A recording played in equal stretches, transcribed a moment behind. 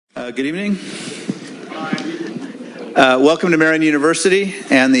Good evening. Welcome to Marian University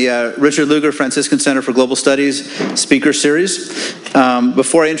and the Richard Lugar Franciscan Center for Global Studies Speaker Series.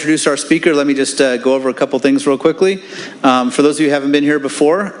 Before I introduce our speaker, let me just go over a couple things real quickly. For those of you who haven't been here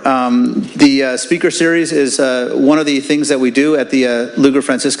before, the Speaker Series is one of the things that we do at the Lugar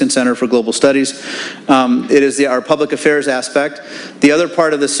Franciscan Center for Global Studies. It is our public affairs aspect. The other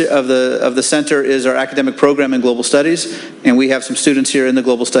part of the center is our academic program in global studies, and we have some students here in the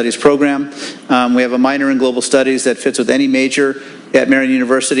global studies program. We have a minor in global studies that fits with any major at Marian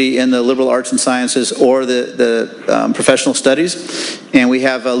University in the liberal arts and sciences or the professional studies. And we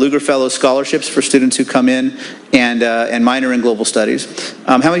have Lugar Fellow scholarships for students who come in and minor in global studies.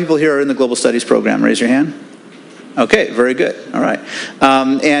 How many people here are in the global studies program? Raise your hand. Okay, very good. All right.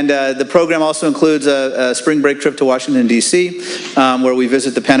 The program also includes a spring break trip to Washington, D.C., where we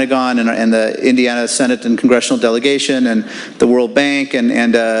visit the Pentagon and the Indiana Senate and Congressional Delegation and the World Bank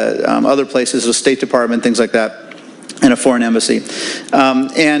and other places, the State Department, things like that, and a foreign embassy.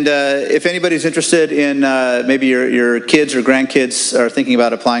 If anybody's interested in maybe your kids or grandkids are thinking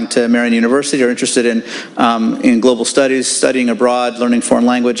about applying to Marian University or interested in global studies, studying abroad, learning foreign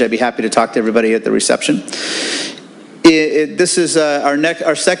language, I'd be happy to talk to everybody at the reception. This is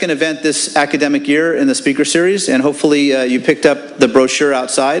our second event this academic year in the speaker series, and hopefully you picked up the brochure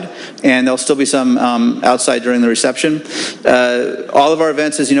outside, and there'll still be some outside during the reception. All of our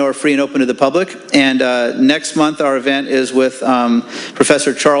events, as you know, are free and open to the public, and next month our event is with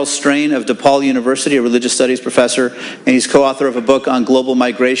Professor Charles Strain of DePaul University, a religious studies professor, and he's co-author of a book on global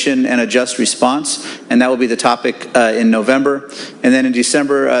migration and a just response, and that will be the topic in November. And then in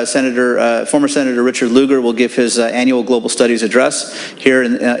December, former Senator Richard Lugar will give his annual Global Studies address here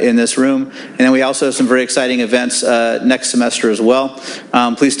in this room. And then we also have some very exciting events next semester as well.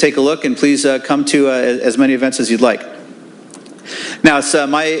 Please take a look and please come to as many events as you'd like. Now, it's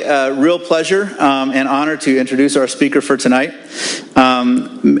my real pleasure and honor to introduce our speaker for tonight.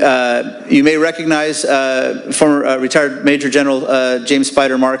 You may recognize former retired Major General James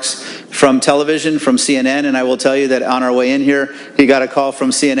Spider Marks from television, from CNN, and I will tell you that on our way in here, he got a call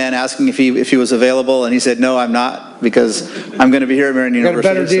from CNN asking if he was available, and he said, "No, I'm not, because I'm going to be here at Marian University."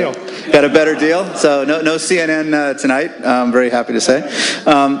 Got a better deal. So, got a better deal. So no CNN tonight. I'm very happy to say.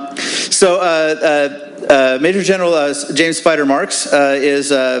 Major General James Spider Marks is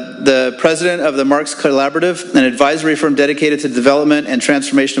the president of the Marks Collaborative, an advisory firm dedicated to development and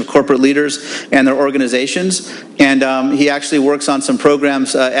transformation of corporate leaders and their organizations. And he actually works on some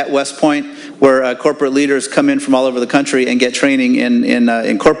programs at West Point where corporate leaders come in from all over the country and get training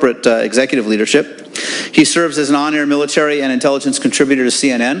in corporate executive leadership. He serves as an on-air military and intelligence contributor to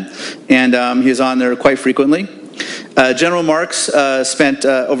CNN, and he's on there quite frequently. General Marks spent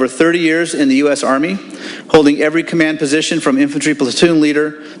over 30 years in the U.S. Army, holding every command position from infantry platoon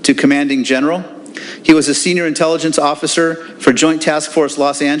leader to commanding general. He was a senior intelligence officer for Joint Task Force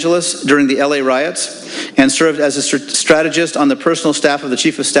Los Angeles during the LA riots and served as a strategist on the personal staff of the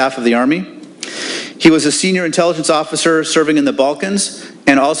Chief of Staff of the Army. He was a senior intelligence officer serving in the Balkans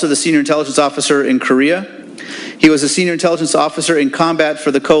and also the senior intelligence officer in Korea. He was a senior intelligence officer in combat for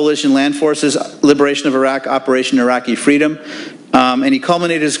the Coalition Land Forces Liberation of Iraq, Operation Iraqi Freedom, and he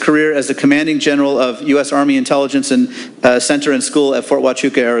culminated his career as the commanding general of U.S. Army Intelligence and Center and School at Fort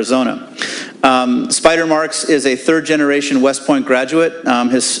Huachuca, Arizona. Spider Marks is a third-generation West Point graduate.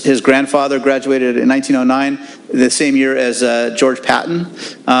 His grandfather graduated in 1909, the same year as George Patton,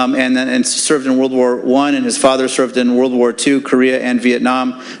 and served in World War I, and his father served in World War II, Korea, and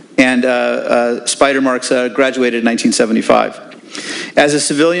Vietnam. And Spider Marks graduated in 1975. As a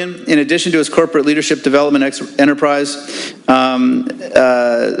civilian, in addition to his corporate leadership development enterprise,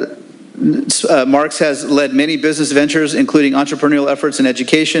 Marks has led many business ventures, including entrepreneurial efforts in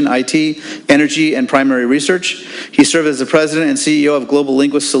education, IT, energy, and primary research. He served as the president and CEO of Global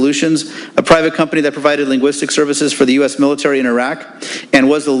Linguist Solutions, a private company that provided linguistic services for the U.S. military in Iraq, and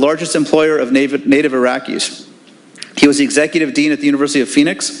was the largest employer of native Iraqis. He was the executive dean at the University of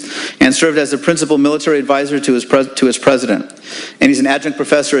Phoenix and served as the principal military advisor to his president. And he's an adjunct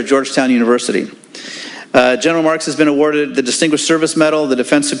professor at Georgetown University. General Marks has been awarded the Distinguished Service Medal, the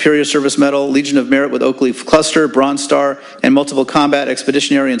Defense Superior Service Medal, Legion of Merit with Oak Leaf Cluster, Bronze Star, and multiple combat,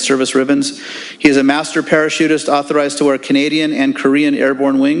 expeditionary, and service ribbons. He is a master parachutist authorized to wear Canadian and Korean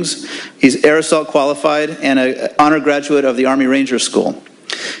airborne wings. He's Air Assault qualified and an honor graduate of the Army Ranger School.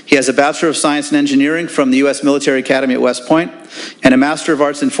 He has a Bachelor of Science in Engineering from the U.S. Military Academy at West Point and a Master of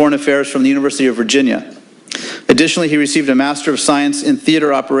Arts in Foreign Affairs from the University of Virginia. Additionally, he received a Master of Science in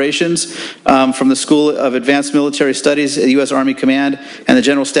Theater Operations from the School of Advanced Military Studies at U.S. Army Command and the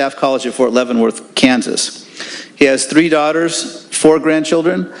General Staff College at Fort Leavenworth, Kansas. He has 3 daughters, 4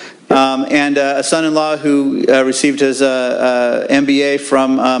 grandchildren, and a son-in-law who received his MBA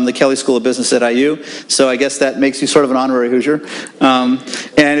from the Kelley School of Business at IU. So I guess that makes you sort of an honorary Hoosier. And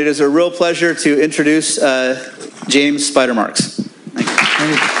it is a real pleasure to introduce James Spidermarks.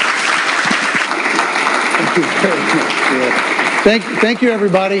 Thank you,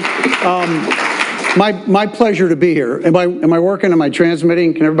 everybody. My pleasure to be here. Am I working? Am I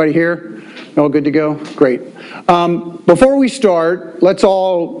transmitting? Can everybody hear? All good to go? Great. Before we start, let's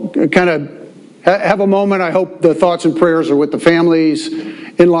all kind of have a moment. I hope the thoughts and prayers are with the families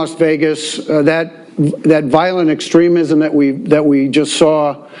in Las Vegas. That violent extremism that we just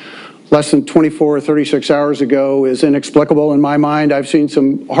saw less than 24 or 36 hours ago is inexplicable in my mind. I've seen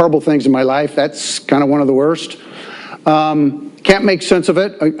some horrible things in my life. That's kind of one of the worst. Can't make sense of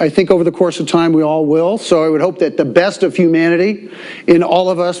it. I think over the course of time we all will. So I would hope that the best of humanity in all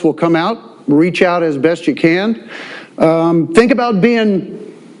of us will come out. Reach out as best you can. Think about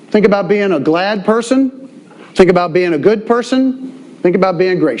being a glad person. Think about being a good person. Think about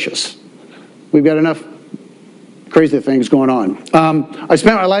being gracious. We've got enough crazy things going on. I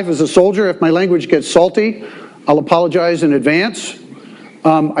spent my life as a soldier. If my language gets salty, I'll apologize in advance.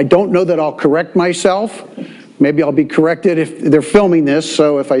 I don't know that I'll correct myself. Maybe I'll be corrected if they're filming this,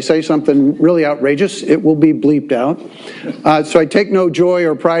 so if I say something really outrageous, it will be bleeped out. So I take no joy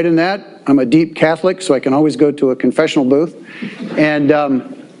or pride in that. I'm a deep Catholic, so I can always go to a confessional booth and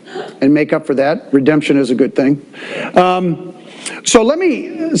make up for that. Redemption is a good thing. So let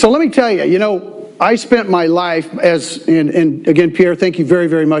me tell you, you know, I spent my life and again, Pierre, thank you very,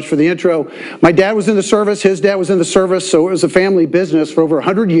 very much for the intro. My dad was in the service, his dad was in the service, so it was a family business for over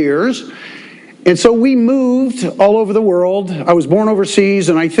 100 years. And so we moved all over the world. I was born overseas,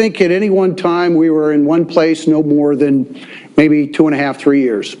 and I think at any one time we were in one place no more than maybe 2.5, 3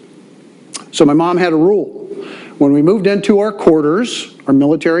 years. So my mom had a rule. When we moved into our quarters, our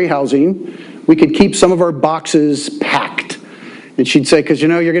military housing, we could keep some of our boxes packed. And she'd say, because, you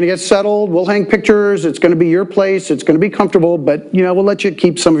know, you're going to get settled, we'll hang pictures, it's going to be your place, it's going to be comfortable, but, you know, we'll let you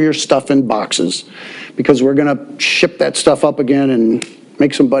keep some of your stuff in boxes because we're going to ship that stuff up again and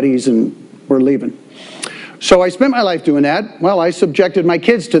make some buddies and we're leaving. So I spent my life doing that. Well, I subjected my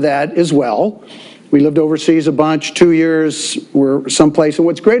kids to that as well. We lived overseas a bunch, 2 years, we're someplace. And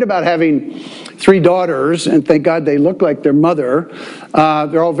what's great about having 3 daughters, and thank God they look like their mother,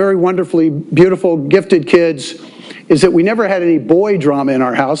 they're all very wonderfully beautiful, gifted kids, is that we never had any boy drama in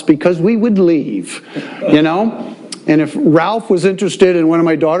our house because we would leave, you know? And if Ralph was interested in one of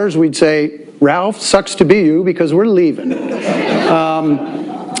my daughters, we'd say, Ralph, sucks to be you because we're leaving.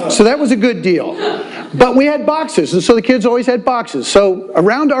 So that was a good deal. But we had boxes, and so the kids always had boxes. So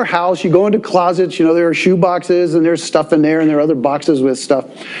around our house, you go into closets, you know, there are shoe boxes, and there's stuff in there, and there are other boxes with stuff.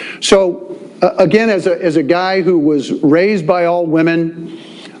 So again, as a guy who was raised by all women,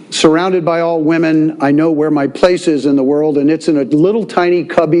 surrounded by all women, I know where my place is in the world, and it's in a little tiny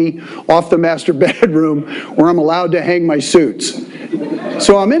cubby off the master bedroom where I'm allowed to hang my suits.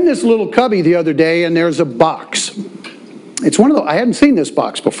 So I'm in this little cubby the other day, and there's a box. It's one of the, I hadn't seen this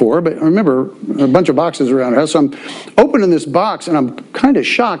box before, but I remember a bunch of boxes around our house. So I'm opening this box, and I'm kind of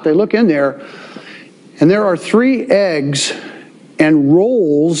shocked. I look in there, and there are 3 eggs and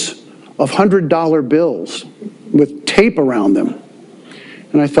rolls of $100 bills with tape around them.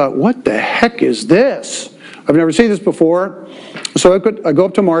 And I thought, what the heck is this? I've never seen this before. So I go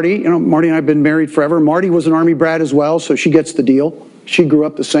up to Marty. You know, Marty and I have been married forever. Marty was an Army brat as well, so she gets the deal. She grew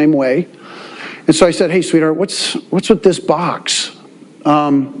up the same way. And so I said, hey, sweetheart, what's with this box?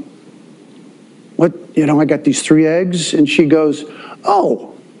 You know, I got these 3 eggs. And she goes,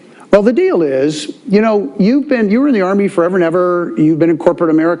 oh, well, the deal is, you know, you were in the Army forever and ever. You've been in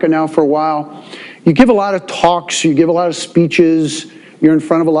corporate America now for a while. You give a lot of talks. You give a lot of speeches. You're in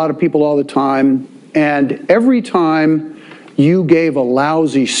front of a lot of people all the time. And every time you gave a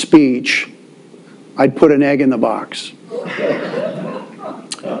lousy speech, I'd put an egg in the box.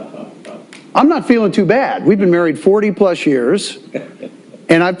 I'm not feeling too bad. We've been married 40 plus years,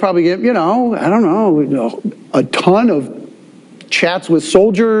 and I've probably get, you know, I don't know, a ton of chats with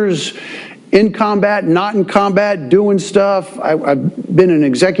soldiers, in combat, not in combat, doing stuff. I've been an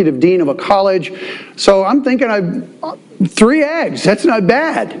executive dean of a college. So I'm thinking 3 eggs, that's not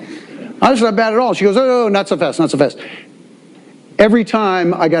bad. That's not bad at all. She goes, oh, not so fast, not so fast. Every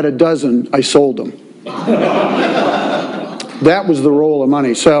time I got a dozen, I sold them. That was the roll of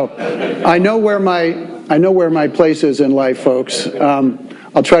money. So I know where my place is in life, folks.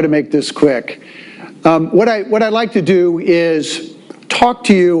 I'll try to make this quick. What I'd like to do is talk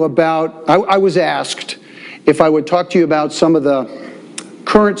to you about, I was asked if I would talk to you about some of the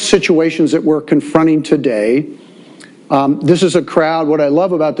current situations that we're confronting today This is a crowd, what I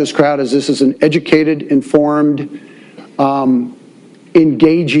love about this crowd is this is an educated, informed,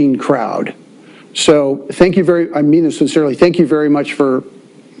 engaging crowd. So thank you I mean this sincerely, thank you very much for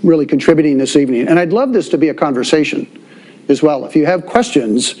really contributing this evening. And I'd love this to be a conversation as well. If you have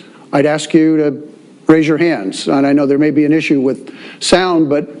questions, I'd ask you to raise your hands. And I know there may be an issue with sound,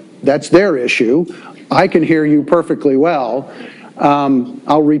 but that's their issue. I can hear you perfectly well.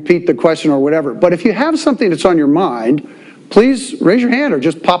 I'll repeat the question or whatever. But if you have something that's on your mind, please raise your hand or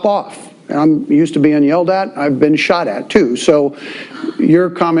just pop off. I'm used to being yelled at. I've been shot at too. So your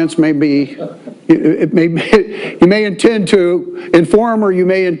comments may be, you may intend to inform or you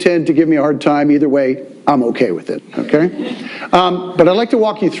may intend to give me a hard time. Either way, I'm okay with it, okay? But I'd like to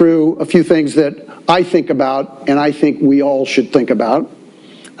walk you through a few things that I think about and I think we all should think about.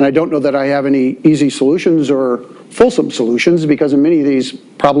 And I don't know that I have any easy solutions or fulsome solutions because many of these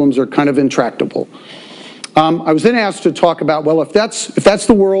problems are kind of intractable. I was then asked to talk about, well, if that's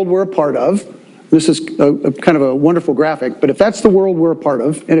the world we're a part of, this is kind of a wonderful graphic, but if that's the world we're a part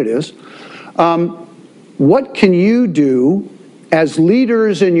of, and it is, what can you do as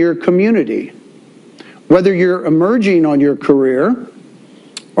leaders in your community? Whether you're emerging on your career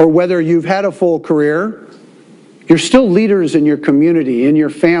or whether you've had a full career, you're still leaders in your community, in your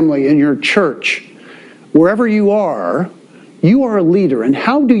family, in your church. Wherever you are a leader. And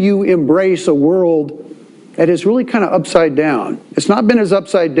how do you embrace a world that is really kind of upside down? It's not been as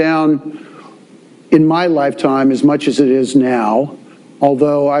upside down in my lifetime as much as it is now,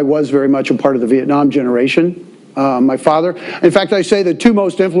 although I was very much a part of the Vietnam generation. My father, in fact, I say the two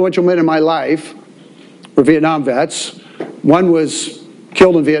most influential men in my life were Vietnam vets. One was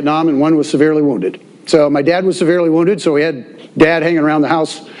killed in Vietnam and one was severely wounded. So my dad was severely wounded, so we had Dad hanging around the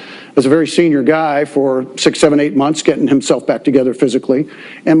house as a very senior guy for 6, 7, 8 months, getting himself back together physically.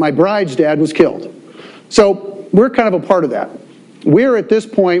 And my bride's dad was killed. So we're kind of a part of that. We're at this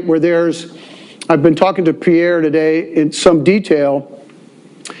point where I've been talking to Pierre today in some detail.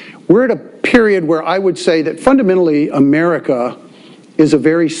 We're at a period where I would say that fundamentally America is a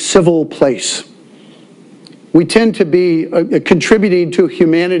very civil place. We tend to be contributing to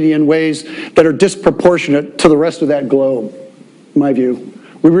humanity in ways that are disproportionate to the rest of that globe, in my view.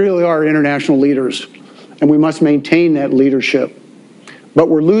 We really are international leaders, and we must maintain that leadership. But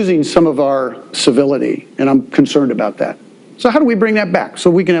we're losing some of our civility, and I'm concerned about that. So how do we bring that back? So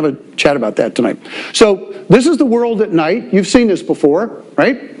we can have a chat about that tonight. So this is the world at night. You've seen this before,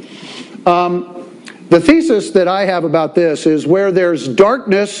 right? The thesis that I have about this is where there's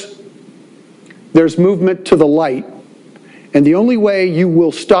darkness, there's movement to the light. And the only way you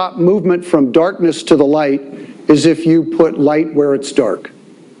will stop movement from darkness to the light is if you put light where it's dark.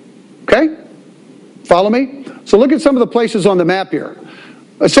 Okay? Follow me? So look at some of the places on the map here.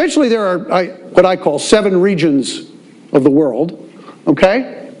 Essentially, there are what I call 7 regions of the world.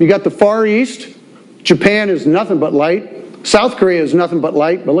 Okay? You got the Far East. Japan is nothing but light. South Korea is nothing but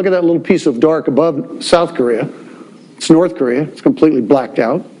light. But look at that little piece of dark above South Korea. It's North Korea. It's completely blacked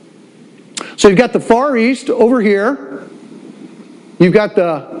out. So you've got the Far East over here. You've got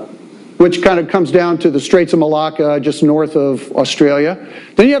which kind of comes down to the Straits of Malacca, just north of Australia.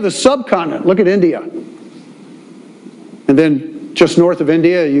 Then you have the subcontinent. Look at India. And then just north of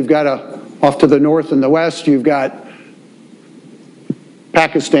India, you've got off to the north and the west, you've got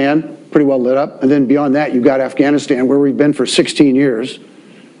Pakistan, pretty well lit up. And then beyond that, you've got Afghanistan, where we've been for 16 years.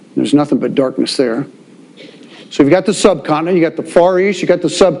 There's nothing but darkness there. So you've got the subcontinent, you've got the Far East, you've got the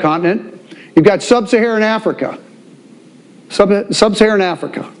subcontinent. You've got sub-Saharan Africa. Sub-Saharan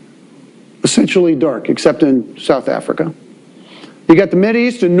Africa. Essentially dark, except in South Africa. You got the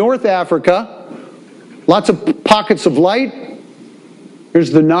Mideast and North Africa. Lots of pockets of light. There's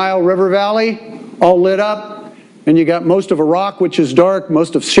the Nile River Valley, all lit up. And you got most of Iraq, which is dark,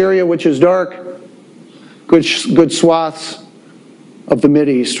 most of Syria, which is dark. Good swaths of the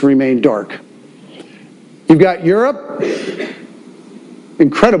Mideast remain dark. You've got Europe,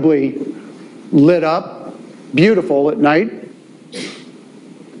 incredibly lit up, beautiful at night.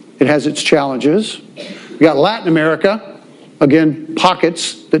 It has its challenges. You got Latin America, again,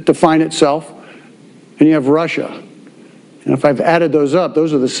 pockets that define itself. And you have Russia. And if I've added those up,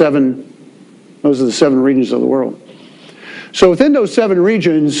 those are the seven regions of the world. So within those 7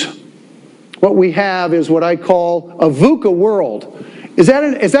 regions, what we have is what I call a VUCA world. Is that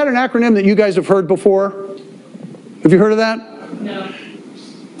an acronym that you guys have heard before? Have you heard of that? No.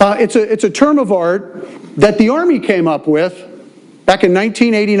 It's a term of art that the Army came up with back in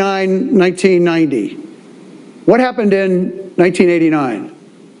 1989, 1990. What happened in 1989?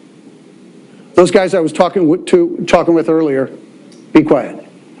 Those guys I was talking with earlier, be quiet.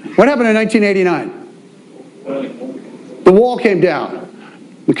 What happened in 1989? The wall came down.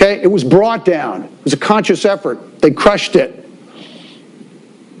 Okay? It was brought down. It was a conscious effort. They crushed it.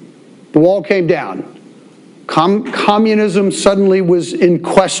 The wall came down. Communism suddenly was in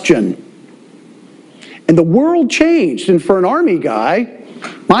question. And the world changed. And for an Army guy,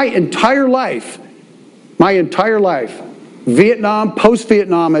 my entire life, Vietnam,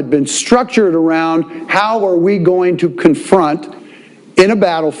 post-Vietnam had been structured around how are we going to confront in a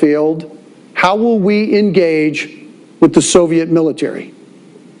battlefield, how will we engage with the Soviet military?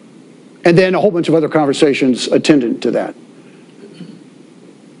 And then a whole bunch of other conversations attendant to that.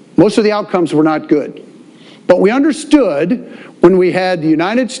 Most of the outcomes were not good. But we understood when we had the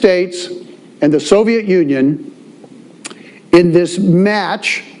United States and the Soviet Union in this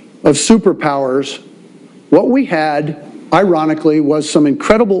match of superpowers, what we had, ironically, was some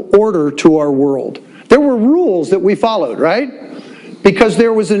incredible order to our world. There were rules that we followed, right? Because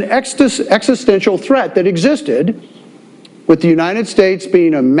there was an existential threat that existed with the United States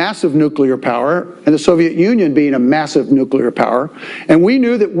being a massive nuclear power and the Soviet Union being a massive nuclear power. And we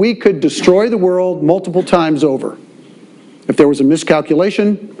knew that we could destroy the world multiple times over. If there was a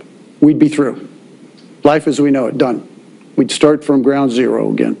miscalculation, we'd be through. Life as we know it, done. We'd start from ground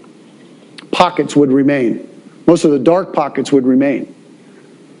zero again. Pockets would remain. Most of the dark pockets would remain.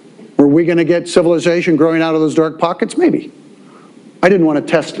 Were we going to get civilization growing out of those dark pockets? Maybe. I didn't want to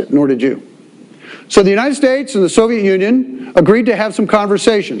test it, nor did you. So the United States and the Soviet Union agreed to have some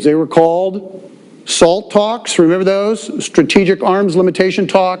conversations. They were called SALT talks, remember those? Strategic Arms Limitation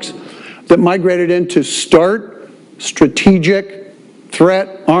talks that migrated into START, Strategic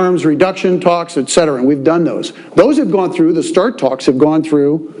Threat Arms Reduction talks, etc. And we've done those. Those have gone through, the START talks have gone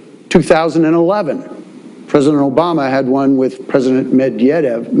through 2011. President Obama had one with President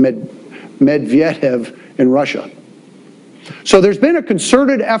Medvedev in Russia. So there's been a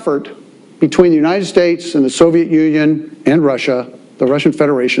concerted effort between the United States and the Soviet Union and Russia, the Russian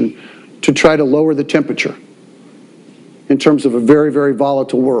Federation, to try to lower the temperature in terms of a very, very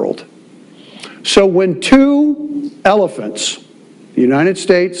volatile world. So when two elephants, the United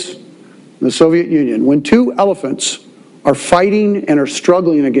States and the Soviet Union, when two elephants are fighting and are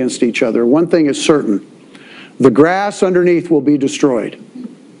struggling against each other, one thing is certain: the grass underneath will be destroyed.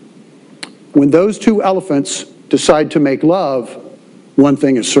 When those two elephants decide to make love, one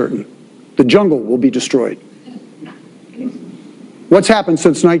thing is certain: the jungle will be destroyed. What's happened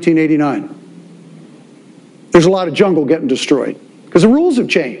since 1989? There's a lot of jungle getting destroyed because the rules have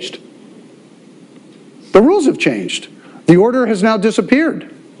changed. The rules have changed. The order has now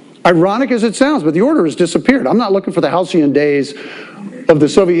disappeared. Ironic as it sounds, but the order has disappeared. I'm not looking for the halcyon days of the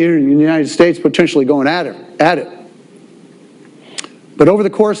Soviet Union and the United States potentially going at it. But over the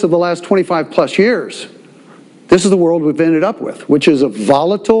course of the last 25 plus years, this is the world we've ended up with, which is a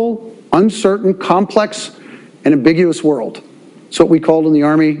volatile, uncertain, complex, and ambiguous world. It's what we called in the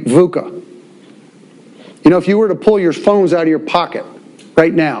Army VUCA. You know, if you were to pull your phones out of your pocket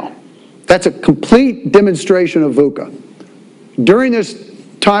right now, that's a complete demonstration of VUCA. During this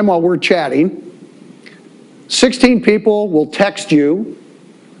time while we're chatting, 16 people will text you.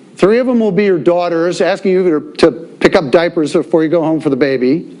 3 of them will be your daughters asking you to pick up diapers before you go home for the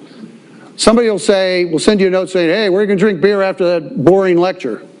baby. Somebody will send you a note saying, hey, we're going to drink beer after that boring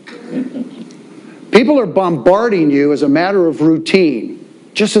lecture. People are bombarding you as a matter of routine.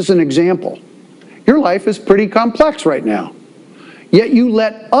 Just as an example, your life is pretty complex right now. Yet you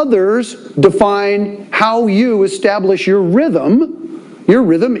let others define how you establish your rhythm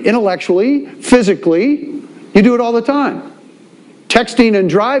intellectually, physically. You do it all the time. Texting and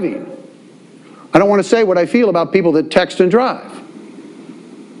driving. I don't want to say what I feel about people that text and drive.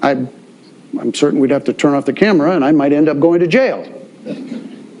 I'm certain we'd have to turn off the camera and I might end up going to jail.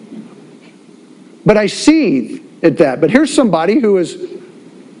 But I see at that. But here's somebody who is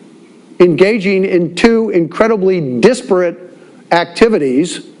engaging in 2 incredibly disparate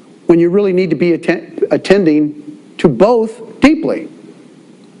activities when you really need to be attending to both deeply.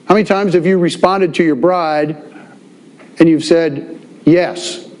 How many times have you responded to your bride and you've said,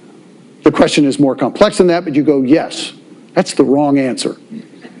 yes? The question is more complex than that, but you go, yes. That's the wrong answer.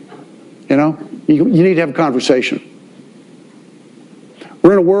 You know, you need to have a conversation.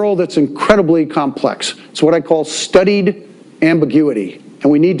 We're in a world that's incredibly complex. It's what I call studied ambiguity,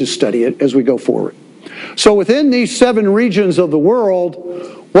 and we need to study it as we go forward. So within these 7 regions of the world,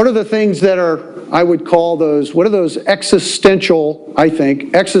 what are the things that are, I would call those, what are those existential, I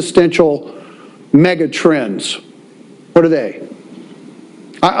think, existential mega trends? What are they?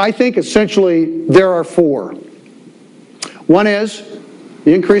 I think essentially there are 4. One is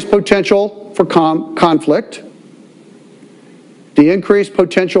the increased potential for conflict, the increased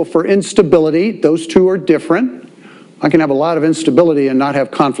potential for instability. Those 2 are different. I can have a lot of instability and not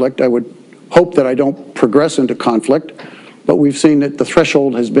have conflict. I would hope that I don't progress into conflict, but we've seen that the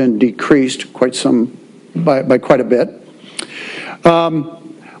threshold has been decreased by quite a bit.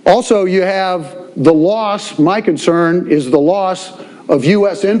 Also, you have the loss, my concern is the loss of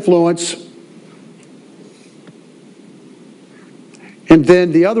U.S. influence. And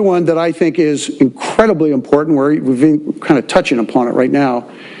then the other one that I think is incredibly important, where we've been kind of touching upon it right now,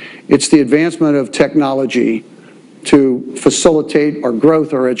 it's the advancement of technology to facilitate our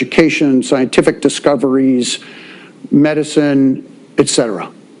growth, our education, scientific discoveries, medicine,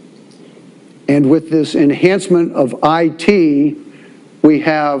 etc. And with this enhancement of IT, we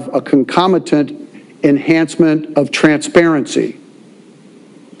have a concomitant enhancement of transparency.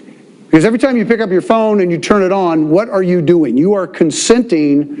 Because every time you pick up your phone and you turn it on, what are you doing? You are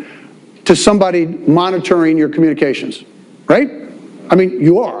consenting to somebody monitoring your communications, right? I mean,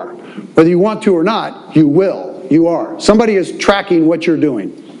 you are. Whether you want to or not, you will. You are. Somebody is tracking what you're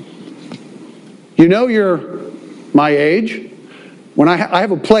doing. You know you're my age. When I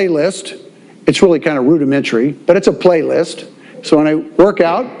have a playlist, it's really kind of rudimentary, but it's a playlist. So when I work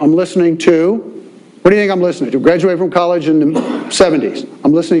out, I'm listening to, what do you think I'm listening to? Graduated from college in the 70s.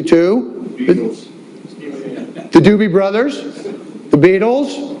 I'm listening to the Doobie Brothers, the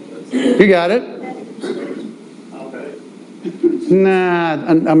Beatles. You got it. Nah,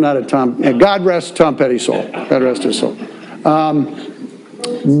 I'm not a Tom. God rest Tom Petty's soul. God rest his soul.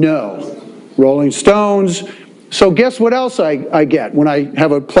 No. Rolling Stones. So guess what else I get when I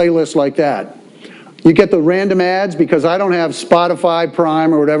have a playlist like that? You get the random ads because I don't have Spotify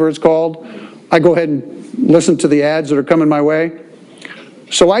Prime or whatever it's called. I go ahead and listen to the ads that are coming my way.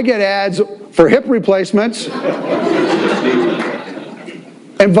 So I get ads for hip replacements and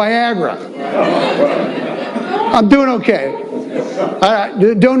Viagra. I'm doing okay. I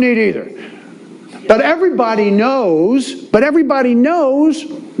don't need either. But everybody knows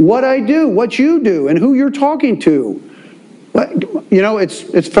what I do, what you do, and who you're talking to. You know,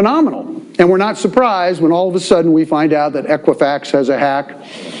 it's phenomenal. And we're not surprised when all of a sudden we find out that Equifax has a hack,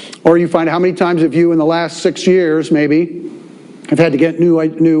 or you find out how many times have you in the last 6 years maybe have had to get new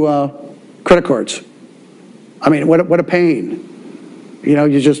credit cards. I mean, what a pain. You know,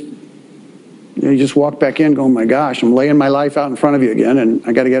 you just walk back in going, my gosh, I'm laying my life out in front of you again and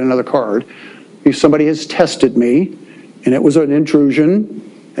I got to get another card. If somebody has tested me and it was an intrusion,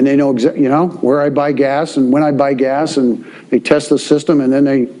 and they know where I buy gas and when I buy gas, and they test the system, and then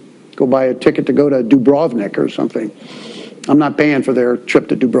they go buy a ticket to go to Dubrovnik or something. I'm not paying for their trip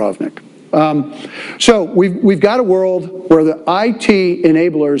to Dubrovnik. So we've got a world where the IT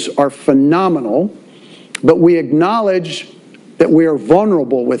enablers are phenomenal, but we acknowledge that we are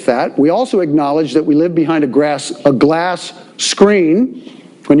vulnerable with that. We also acknowledge that we live behind a glass screen.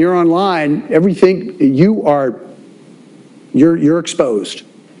 When you're online, everything you're exposed.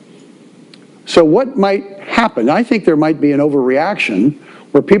 So what might happen? I think there might be an overreaction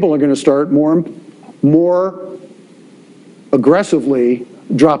where people are going to start more aggressively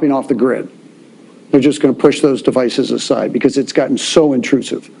dropping off the grid. They're just going to push those devices aside because it's gotten so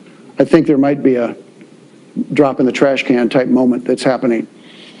intrusive. I think there might be a drop in the trash can type moment that's happening.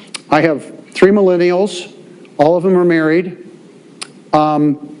 I have 3 millennials. All of them are married. 2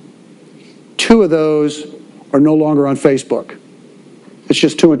 of those are no longer on Facebook. It's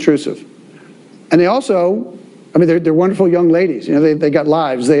just too intrusive. And they also, I mean, they're wonderful young ladies. You know, they got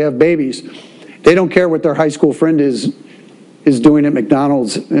lives. They have babies. They don't care what their high school friend is doing at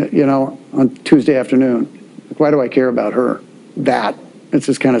McDonald's, on Tuesday afternoon. Why do I care about her? It's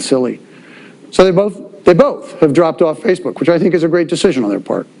just kind of silly. So they both have dropped off Facebook, which I think is a great decision on their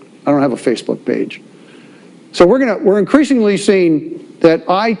part. I don't have a Facebook page. So we're increasingly seeing that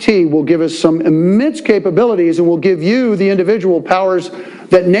IT will give us some immense capabilities and will give you, the individual, powers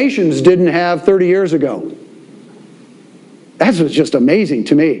that nations didn't have 30 years ago. That's just amazing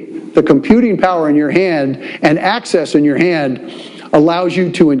to me. The computing power in your hand and access in your hand allows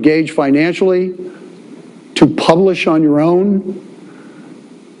you to engage financially, to publish on your own.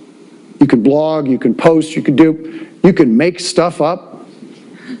 You can blog, you can post, you can make stuff up.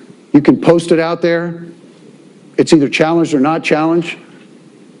 You can post it out there. It's either challenged or not challenged.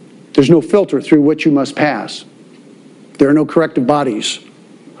 There's no filter through which you must pass. There are no corrective bodies.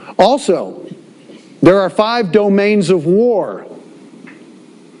 Also, there are 5 domains of war: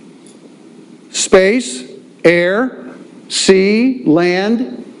 space, air, sea,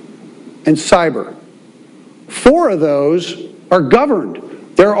 land, and cyber. 4 of those are governed.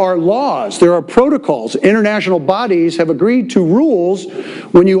 There are laws, there are protocols. International bodies have agreed to rules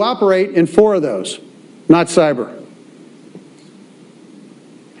when you operate in 4 of those, not cyber.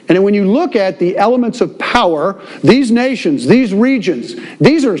 And then when you look at the elements of power, these nations, these regions,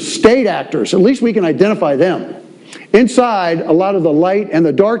 these are state actors. At least we can identify them. Inside a lot of the light and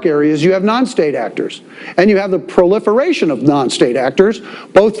the dark areas, you have non-state actors. And you have the proliferation of non-state actors,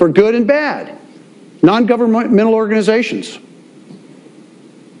 both for good and bad. Non-governmental organizations.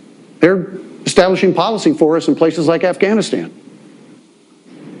 They're establishing policy for us in places like Afghanistan.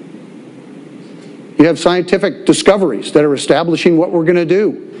 You have scientific discoveries that are establishing what we're going to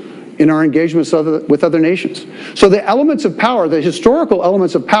do in our engagements with other nations. So the elements of power, the historical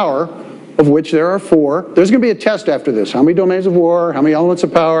elements of power, of which there are 4. There's going to be a test after this. How many domains of war? How many elements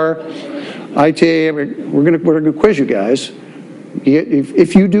of power? IT. We're going to quiz you guys.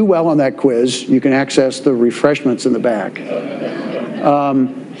 If you do well on that quiz, you can access the refreshments in the back.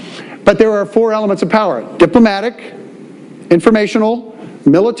 But there are 4 elements of power: diplomatic, informational,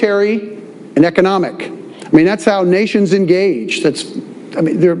 military, and economic. I mean, that's how nations engage.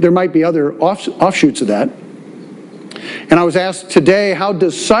 There might be other offshoots of that. And I was asked today, how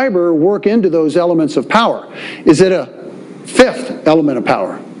does cyber work into those elements of power? Is it a 5th element of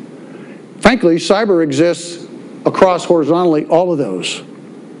power? Frankly, cyber exists across horizontally all of those.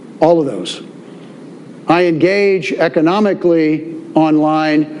 All of those. I engage economically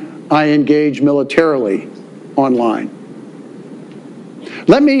online. I engage militarily online.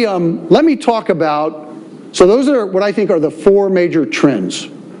 Let me talk about, so those are what I think are the 4 major trends.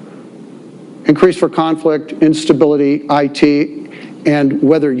 Increase for conflict, instability, IT, and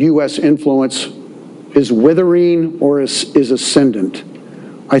whether U.S. influence is withering or is ascendant.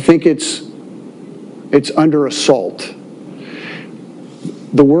 I think it's under assault.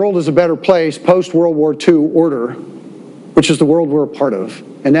 The world is a better place post-World War II order, which is the world we're a part of.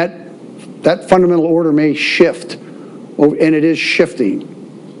 And that fundamental order may shift, and it is shifting.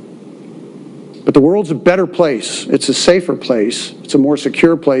 But the world's a better place. It's a safer place. It's a more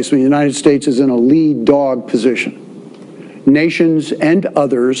secure place when the United States is in a lead dog position. Nations and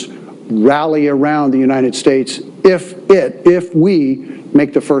others rally around the United States if we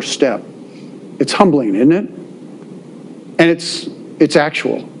make the first step. It's humbling, isn't it? And it's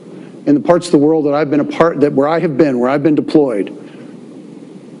actual. In the parts of the world that I've been a part, where I've been deployed,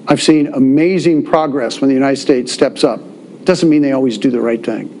 I've seen amazing progress when the United States steps up. It doesn't mean they always do the right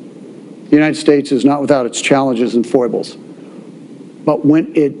thing. The United States is not without its challenges and foibles. But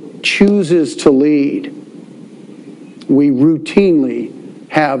when it chooses to lead, we routinely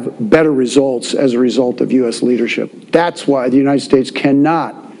have better results as a result of U.S. leadership. That's why the United States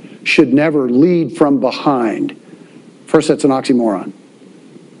should never lead from behind. First, that's an oxymoron.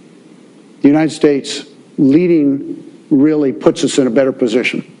 The United States leading really puts us in a better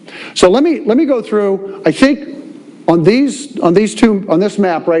position. So let me go through, I think on this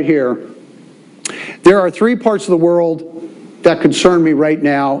map right here, there are 3 parts of the world that concern me right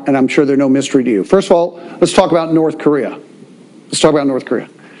now, and I'm sure they're no mystery to you. First of all, let's talk about North Korea. First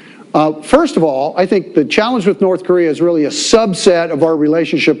of all, I think the challenge with North Korea is really a subset of our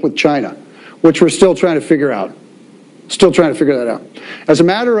relationship with China, which we're still trying to figure out. Still trying to figure that out. As a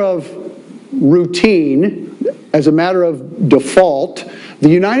matter of routine, as a matter of default, the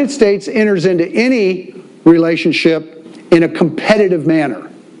United States enters into any relationship in a competitive manner.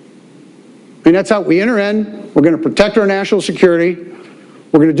 I mean, that's how we enter in. We're going to protect our national security.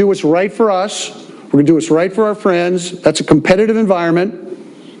 We're going to do what's right for us. We're going to do what's right for our friends. That's a competitive environment.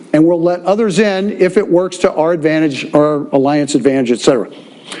 And we'll let others in if it works to our advantage, our alliance advantage, etc.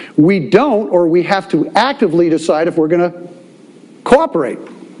 We don't, or we have to actively decide if we're going to cooperate.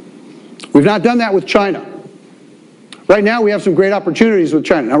 We've not done that with China. Right now, we have some great opportunities with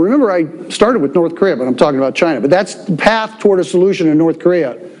China. Now, remember, I started with North Korea, but I'm talking about China. But that's the path toward a solution in North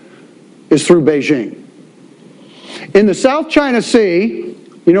Korea is through Beijing. In the South China Sea,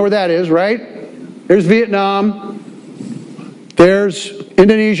 you know where that is, right? There's Vietnam. There's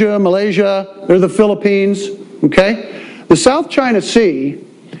Indonesia, Malaysia. There's the Philippines, okay? The South China Sea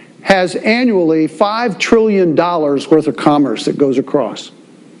has annually $5 trillion worth of commerce that goes across.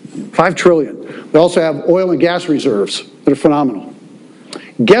 $5 trillion. We also have oil and gas reserves that are phenomenal.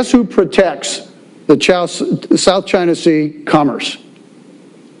 Guess who protects the South China Sea commerce?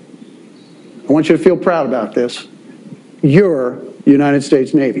 I want you to feel proud about this. Your United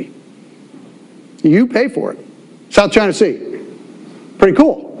States Navy. You pay for it. South China Sea. Pretty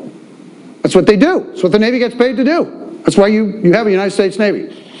cool. That's what they do. That's what the Navy gets paid to do. That's why you have a United States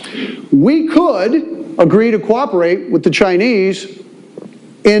Navy. We could agree to cooperate with the Chinese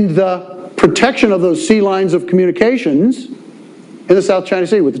in the protection of those sea lines of communications in the South China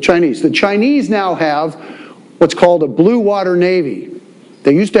Sea with the Chinese. The Chinese now have what's called a blue water navy.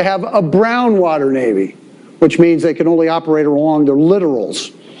 They used to have a brown water navy, which means they can only operate along their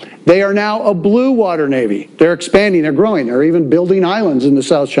littorals. They are now a blue water navy. They're expanding, they're growing. They're even building islands in the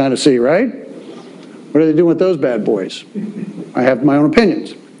South China Sea, right? What are they doing with those bad boys? I have my own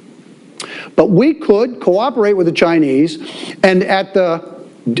opinions. But we could cooperate with the Chinese, and at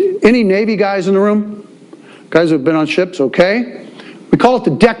any Navy guys in the room? Guys who have been on ships, okay? We call it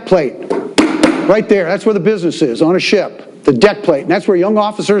the deck plate. Right there, that's where the business is, on a ship. The deck plate, and that's where young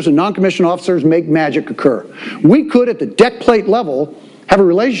officers and non-commissioned officers make magic occur. We could, at the deck plate level, have a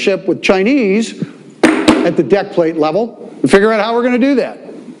relationship with Chinese at the deck plate level and figure out how we're going to do that.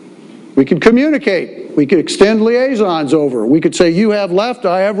 We could communicate. We could extend liaisons over. We could say, you have left,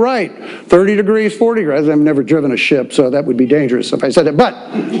 I have right. 30 degrees, 40 degrees. I've never driven a ship, so that would be dangerous if I said that.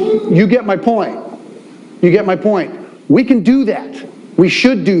 But you get my point. You get my point. We can do that. We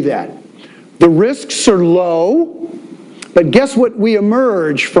should do that. The risks are low, but guess what we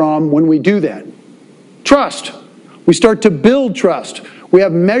emerge from when we do that? Trust. We start to build trust. We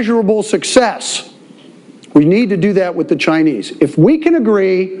have measurable success. We need to do that with the Chinese. If we can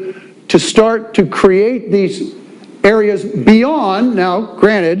agree to start to create these areas beyond, now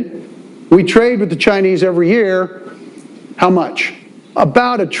granted, we trade with the Chinese every year, how much?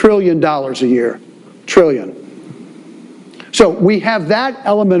 About $1 trillion a year. Trillion. So we have that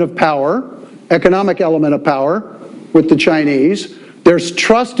element of power, economic element of power with the Chinese. There's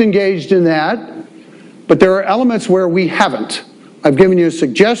trust engaged in that, but there are elements where we haven't. I've given you a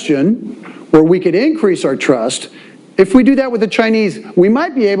suggestion where we could increase our trust. If we do that with the Chinese, we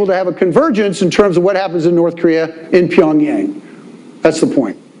might be able to have a convergence in terms of what happens in North Korea in Pyongyang. That's the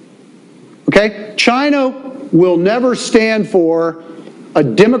point. Okay? China will never stand for a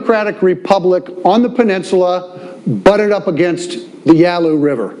democratic republic on the peninsula butted up against the Yalu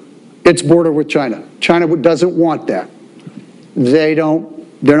River, its border with China. China doesn't want that. They're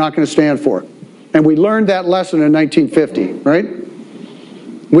not going to stand for it. And we learned that lesson in 1950, right?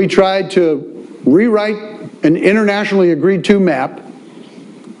 We tried to rewrite an internationally agreed to map.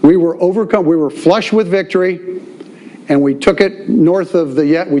 We were overcome, we were flush with victory, and we took it north of the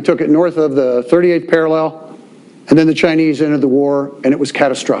 38th parallel, and then the Chinese entered the war, and it was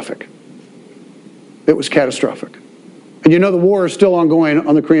catastrophic. It was catastrophic. And you know the war is still ongoing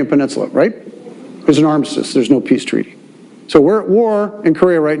on the Korean Peninsula, right? There's an armistice, there's no peace treaty. So we're at war in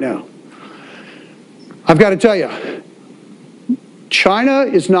Korea right now. I've got to tell you, China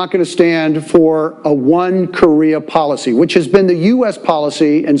is not going to stand for a one Korea policy, which has been the U.S.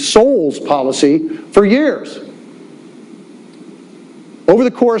 policy and Seoul's policy for years. Over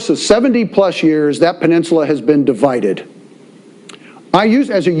the course of 70 plus years, that peninsula has been divided.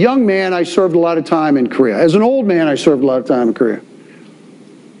 As a young man, I served a lot of time in Korea. As an old man, I served a lot of time in Korea.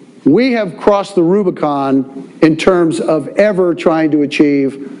 We have crossed the Rubicon in terms of ever trying to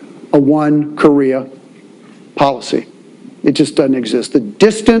achieve a one Korea policy. It just doesn't exist. The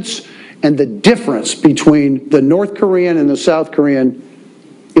distance and the difference between the North Korean and the South Korean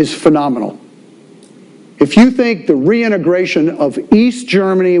is phenomenal. If you think the reintegration of East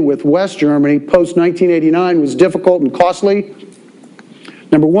Germany with West Germany post-1989 was difficult and costly,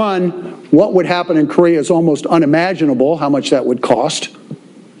 number one, what would happen in Korea is almost unimaginable, how much that would cost,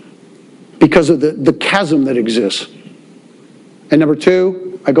 because of the chasm that exists. And number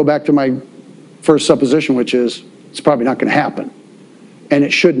two, I go back to my first supposition, which is it's probably not going to happen, and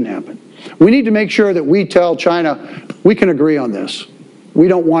it shouldn't happen. We need to make sure that we tell China, we can agree on this. We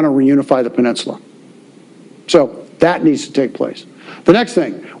don't want to reunify the peninsula. So that needs to take place. The next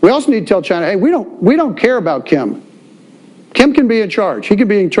thing, we also need to tell China, hey, we don't care about Kim. Kim can be in charge. He can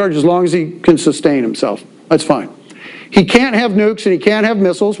be in charge as long as he can sustain himself. That's fine. He can't have nukes and he can't have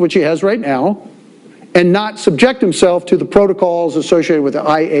missiles, which he has right now, and not subject himself to the protocols associated with the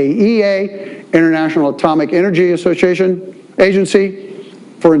IAEA, International Atomic Energy Agency,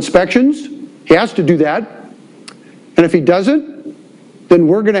 for inspections. He has to do that. And if he doesn't, then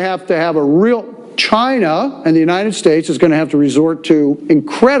we're going to have a real... China and the United States is going to have to resort to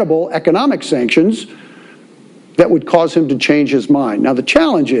incredible economic sanctions that would cause him to change his mind. Now, the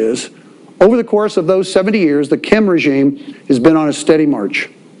challenge is, over the course of those 70 years, the Kim regime has been on a steady march.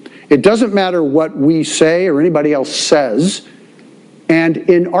 It doesn't matter what we say or anybody else says, and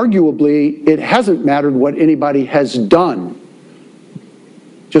inarguably, it hasn't mattered what anybody has done.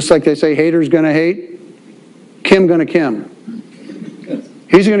 Just like they say, haters gonna hate, Kim gonna Kim.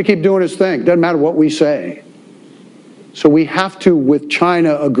 He's gonna keep doing his thing, doesn't matter what we say. So we have to, with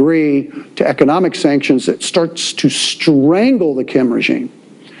China, agree to economic sanctions that starts to strangle the Kim regime.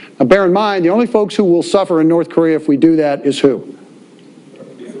 Now bear in mind, the only folks who will suffer in North Korea if we do that is who?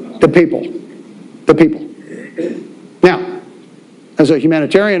 The people. The people. Now, as a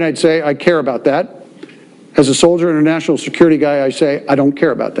humanitarian, I'd say I care about that. As a soldier and a national security guy, I say, I don't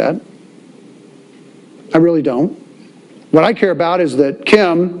care about that. I really don't. What I care about is that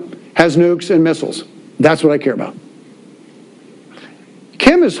Kim has nukes and missiles. That's what I care about.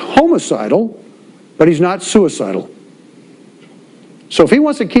 Kim is homicidal, but he's not suicidal. So if he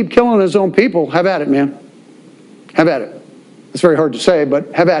wants to keep killing his own people, have at it, man. Have at it. It's very hard to say,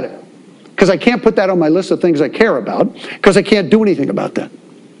 but have at it. Because I can't put that on my list of things I care about, because I can't do anything about that.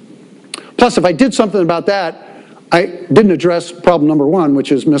 Plus, if I did something about that, I didn't address problem number one,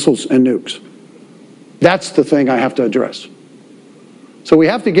 which is missiles and nukes. That's the thing I have to address. So we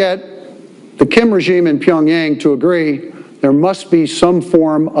have to get the Kim regime in Pyongyang to agree there must be some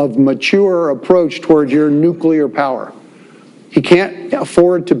form of mature approach toward your nuclear power. He can't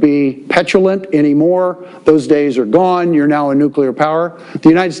afford to be petulant anymore. Those days are gone. You're now a nuclear power. The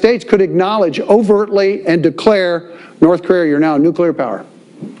United States could acknowledge overtly and declare, North Korea, you're now a nuclear power.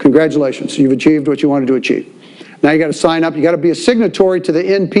 Congratulations, you've achieved what you wanted to achieve. Now you got to sign up, you got to be a signatory to the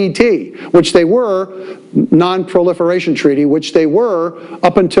NPT, which they were, Non-Proliferation Treaty, which they were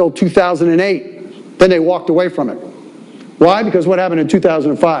up until 2008. Then they walked away from it. Why? Because what happened in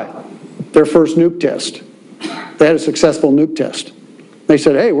 2005? Their first nuke test. They had a successful nuke test. They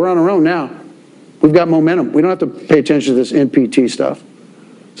said, hey, we're on our own now. We've got momentum. We don't have to pay attention to this NPT stuff.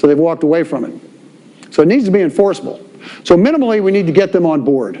 So they've walked away from it. So it needs to be enforceable. So minimally, we need to get them on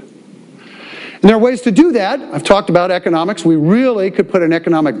board. And there are ways to do that. I've talked about economics. We really could put an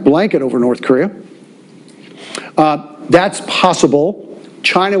economic blanket over North Korea. That's possible.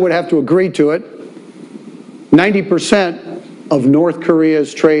 China would have to agree to it. 90% of North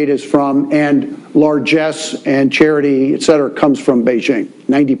Korea's trade is from, and largesse and charity, et cetera, comes from Beijing,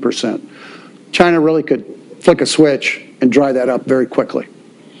 90%. China really could flick a switch and dry that up very quickly.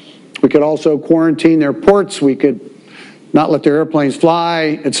 We could also quarantine their ports. We could not let their airplanes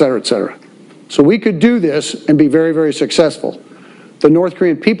fly, et cetera, et cetera. So we could do this and be very, very successful. The North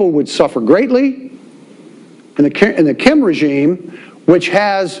Korean people would suffer greatly, and the Kim regime, which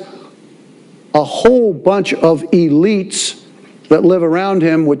has a whole bunch of elites that live around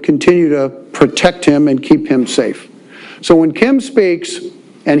him, would continue to protect him and keep him safe. So when Kim speaks,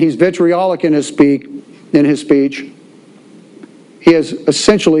 and he's vitriolic in his speech, he has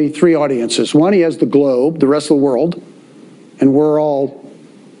essentially three audiences. One, he has the globe, the rest of the world, and we're all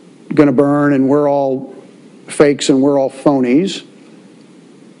going to burn, and we're all fakes, and we're all phonies.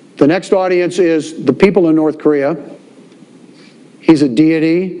 The next audience is the people in North Korea. He's a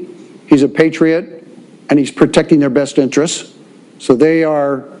deity, he's a patriot, and he's protecting their best interests. So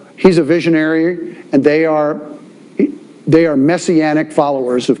he's a visionary, and they are messianic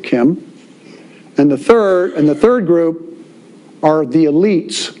followers of Kim. And the third group are the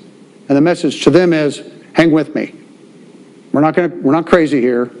elites, and the message to them is, hang with me. We're not crazy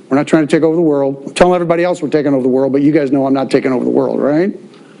here. We're not trying to take over the world. I'm telling everybody else we're taking over the world, but you guys know I'm not taking over the world, right?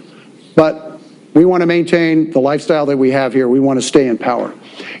 But we want to maintain the lifestyle that we have here. We want to stay in power.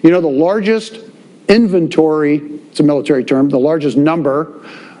 You know, the largest inventory, it's a military term, the largest number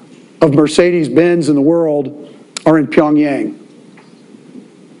of Mercedes-Benz in the world are in Pyongyang.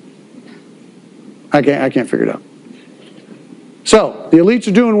 I can't figure it out. So, the elites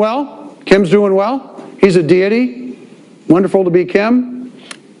are doing well. Kim's doing well. He's a deity. Wonderful to be Kim.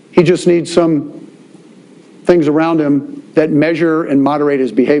 He just needs some things around him that measure and moderate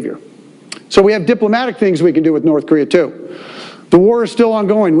his behavior. So we have diplomatic things we can do with North Korea too. The war is still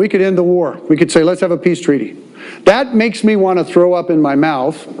ongoing. We could end the war. We could say, let's have a peace treaty. That makes me want to throw up in my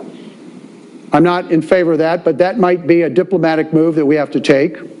mouth. I'm not in favor of that, but that might be a diplomatic move that we have to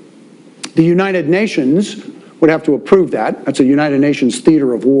take. The United Nations would have to approve that. That's a United Nations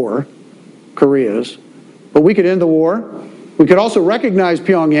theater of war, Korea is. But we could end the war. We could also recognize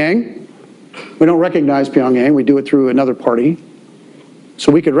Pyongyang. We don't recognize Pyongyang. We do it through another party.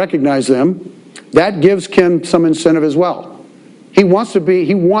 So we could recognize them. That gives Kim some incentive as well. He wants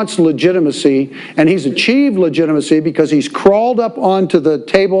legitimacy, and he's achieved legitimacy because he's crawled up onto the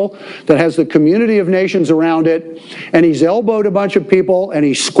table that has the community of nations around it, and he's elbowed a bunch of people, and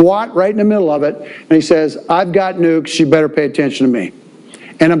he's squat right in the middle of it, and he says, I've got nukes, you better pay attention to me.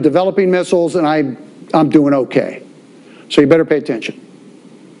 And I'm developing missiles, and I'm doing okay. So you better pay attention.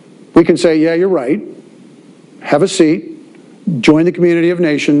 We can say, yeah, you're right. Have a seat. Join the community of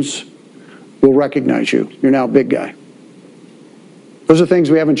nations. We'll recognize you. You're now a big guy. Those are things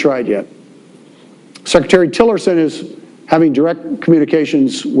we haven't tried yet. Secretary Tillerson is having direct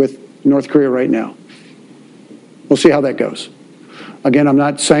communications with North Korea right now. We'll see how that goes. Again, I'm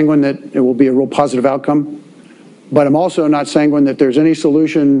not sanguine that it will be a real positive outcome, but I'm also not sanguine that there's any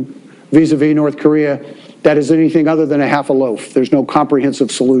solution vis-a-vis North Korea that is anything other than a half a loaf. There's no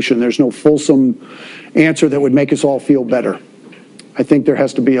comprehensive solution. There's no fulsome answer that would make us all feel better. I think there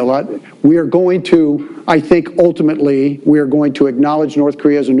has to be a lot. We are going to, I think ultimately, we are going to acknowledge North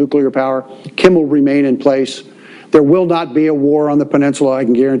Korea as a nuclear power. Kim will remain in place. There will not be a war on the peninsula, I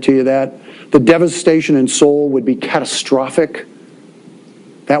can guarantee you that. The devastation in Seoul would be catastrophic.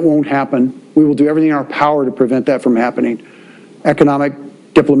 That won't happen. We will do everything in our power to prevent that from happening. Economic,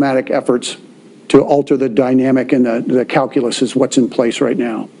 diplomatic efforts to alter the dynamic and the calculus is what's in place right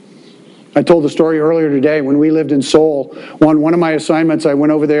now. I told the story earlier today when we lived in Seoul. One of my assignments, I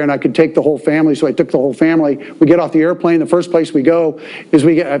went over there and I could take the whole family, so I took the whole family. We get off the airplane, the first place we go is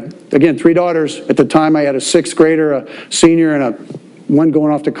we get, again, 3 daughters. At the time I had a 6th grader, a senior, and one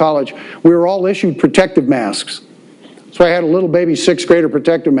going off to college. We were all issued protective masks. So I had a little baby 6th grader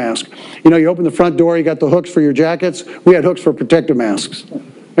protective mask. You know, you open the front door, you got the hooks for your jackets. We had hooks for protective masks.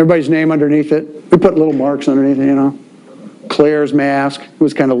 Everybody's name underneath it. We put little marks underneath it, you know. Claire's mask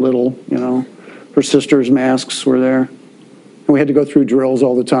was kind of little, you know. Her sister's masks were there. And we had to go through drills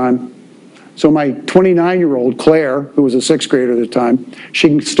all the time. So my 29-year-old Claire, who was a 6th grader at the time, she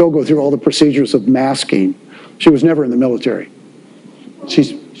can still go through all the procedures of masking. She was never in the military.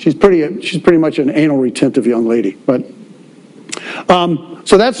 She's pretty much an anal retentive young lady. But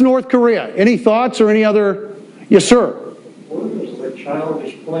so that's North Korea. Any thoughts or any other? Yes, sir. Where does the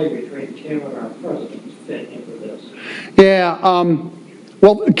childish play between Kim and our president fit into this? Yeah,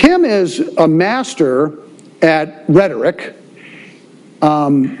 well, Kim is a master at rhetoric.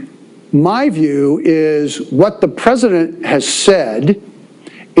 My view is what the president has said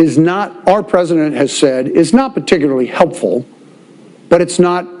is not, our president has said, is not particularly helpful, but it's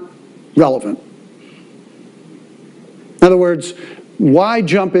not relevant. In other words, why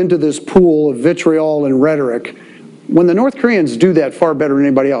jump into this pool of vitriol and rhetoric when the North Koreans do that far better than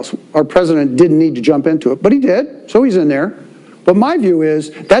anybody else? Our president didn't need to jump into it, but he did, so he's in there. But my view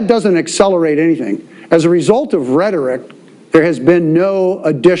is that doesn't accelerate anything. As a result of rhetoric, there has been no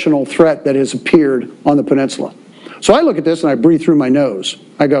additional threat that has appeared on the peninsula. So I look at this and I breathe through my nose.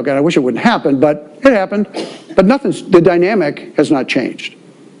 I go, God, I wish it wouldn't happen, but it happened. But the dynamic has not changed.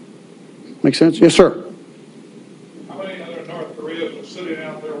 Make sense? Yes, sir. How many other North Koreans are sitting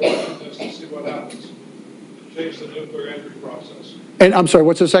out there watching this to see what happens? And chase the nuclear entry process. And I'm sorry,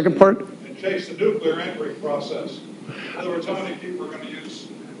 what's the second part? And chase the nuclear entry process. In other words, how many people are going to use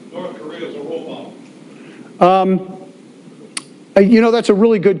North Korea as a role model? You know, that's a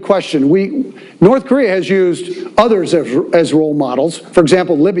really good question. North Korea has used others as role models. For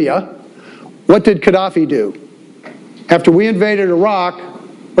example, Libya. What did Gaddafi do? After we invaded Iraq,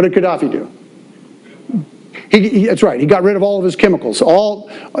 what did Gaddafi do? That's right. He got rid of all of his chemicals.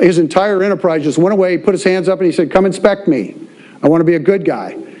 His entire enterprise just went away, put his hands up, and he said, come inspect me. I want to be a good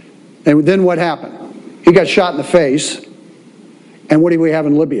guy. And then what happened? He got shot in the face. And what do we have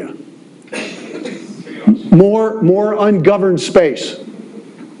in Libya? More ungoverned space.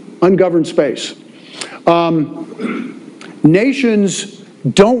 Ungoverned space. Nations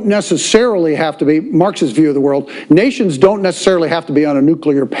don't necessarily have to be, Marx's view of the world, nations don't necessarily have to be on a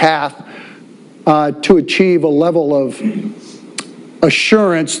nuclear path to achieve a level of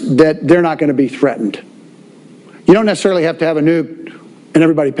assurance that they're not going to be threatened. You don't necessarily have to have a nuke and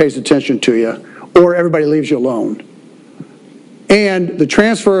everybody pays attention to you, or everybody leaves you alone. And the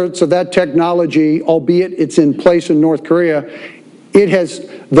transference of that technology, albeit it's in place in North Korea,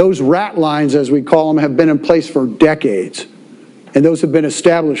 those rat lines, as we call them, have been in place for decades. And those have been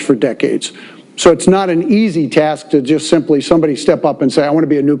established for decades. So it's not an easy task to just simply somebody step up and say, I want to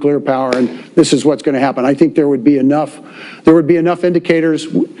be a nuclear power and this is what's going to happen. I think there would be enough indicators.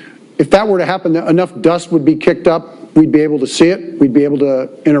 If that were to happen, enough dust would be kicked up, we'd be able to see it, we'd be able to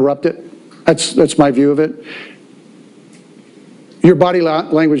interrupt it. That's my view of it. Your body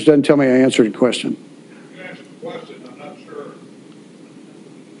language doesn't tell me I answered your question. You answered the question.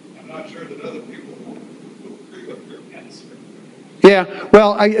 I'm not sure that other people will agree with your answer. Yeah,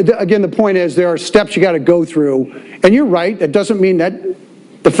 well, again, the point is there are steps you got to go through. And you're right, that doesn't mean that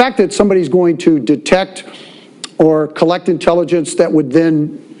the fact that somebody's going to detect or collect intelligence that would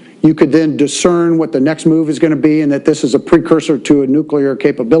you could then discern what the next move is going to be and that this is a precursor to a nuclear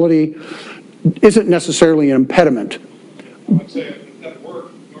capability isn't necessarily an impediment. I would say if that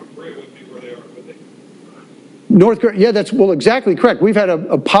worked, North Korea would be where they are, would they? North Korea, yeah, that's exactly correct. We've had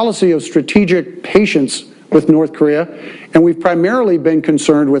a policy of strategic patience with North Korea, and we've primarily been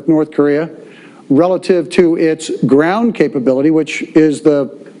concerned with North Korea relative to its ground capability, which is the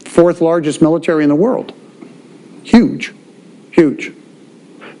 4th largest military in the world. Huge, huge.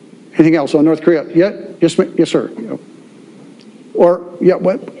 Anything else on North Korea? Yeah, yes, sir. Or, yeah,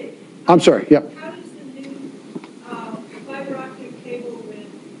 what? I'm sorry, yeah. How does the new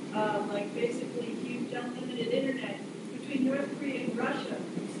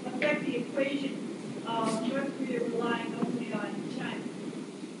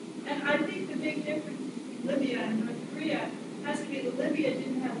Korea has to be that Libya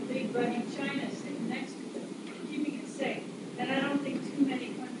didn't have a big buddy China sitting next to them, keeping it safe. And I don't think too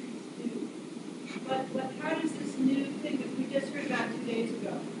many countries do. But how does this new thing that we just heard about 2 days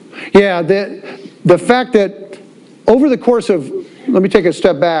ago? Yeah, the fact that over the course of, let me take a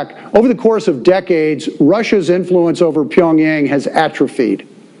step back, over the course of decades, Russia's influence over Pyongyang has atrophied.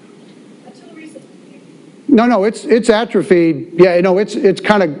 Until recently. No, it's atrophied. Yeah, no, it's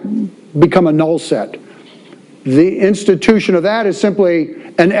kind of become a null set. The institution of that is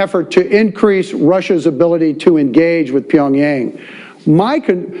simply an effort to increase Russia's ability to engage with Pyongyang.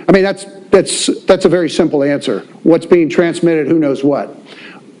 I mean, that's a very simple answer. What's being transmitted, who knows what.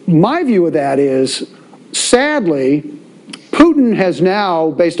 My view of that is, sadly, Putin has now,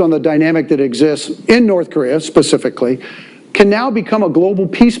 based on the dynamic that exists in North Korea specifically, can now become a global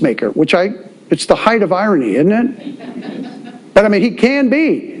peacemaker, which it's the height of irony, isn't it? But I mean, he can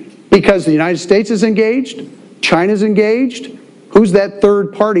be, because the United States is engaged, China's engaged. Who's that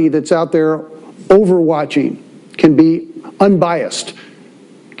third party that's out there overwatching, can be unbiased,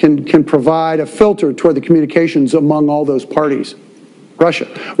 can provide a filter toward the communications among all those parties? Russia.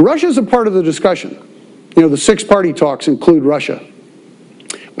 Russia's a part of the discussion. You know, the six-party talks include Russia.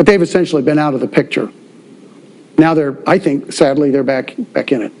 But they've essentially been out of the picture. Now I think, sadly, they're back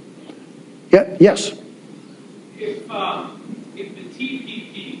in it. Yeah, yes? If the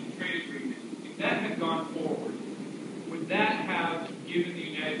TPP trade agreement, if that had gone forward, would that have given the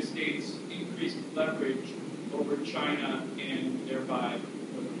United States increased leverage over China and thereby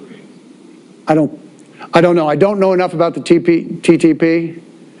North Korea? I don't know. I don't know enough about the TTP,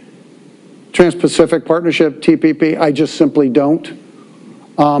 Trans-Pacific Partnership, TPP. I just simply don't.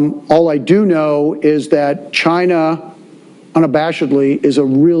 All I do know is that China, unabashedly, is a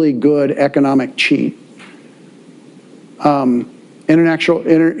really good economic cheat.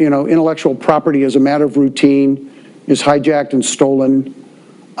 Intellectual property as a matter of routine is hijacked and stolen.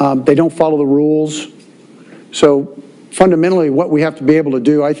 They don't follow the rules. So fundamentally, what we have to be able to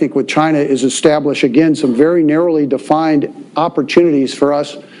do, I think, with China is establish, again, some very narrowly defined opportunities for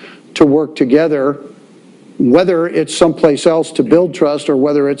us to work together, whether it's someplace else to build trust or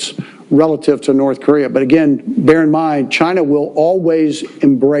whether it's relative to North Korea. But again, bear in mind, China will always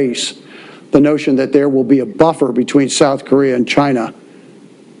embrace the notion that there will be a buffer between South Korea and China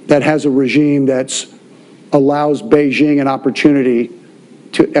that has a regime that allows Beijing an opportunity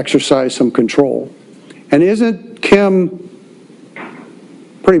to exercise some control. And isn't Kim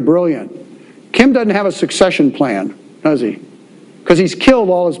pretty brilliant? Kim doesn't have a succession plan, does he? Because he's killed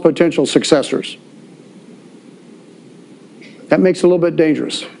all his potential successors. That makes it a little bit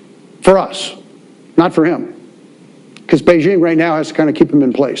dangerous for us, not for him. Because Beijing right now has to kind of keep him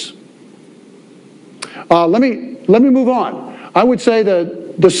in place. Let me move on. I would say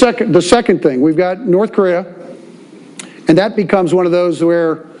the second thing, we've got North Korea, and that becomes one of those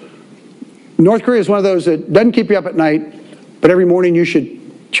where North Korea is one of those that doesn't keep you up at night, but every morning you should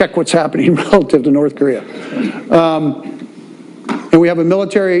check what's happening relative to North Korea. And we have a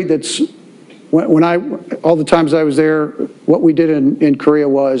military that's, all the times I was there, what we did in Korea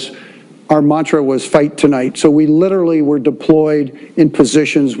was, our mantra was fight tonight. So we literally were deployed in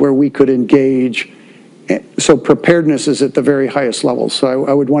positions where we could engage. So preparedness is at the very highest level. So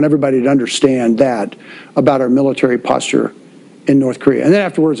I would want everybody to understand that about our military posture in North Korea. And then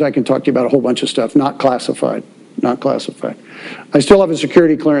afterwards, I can talk to you about a whole bunch of stuff, not classified, not classified. I still have a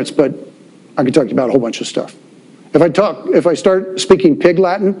security clearance, but I can talk to you about a whole bunch of stuff. If I start speaking Pig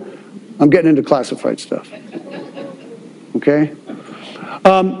Latin, I'm getting into classified stuff. Okay?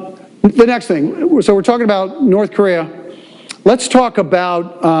 The next thing, so we're talking about North Korea. Let's talk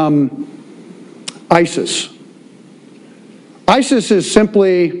about ISIS. ISIS is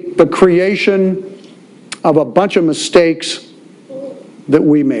simply the creation of a bunch of mistakes that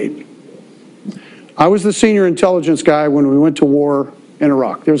we made. I was the senior intelligence guy when we went to war in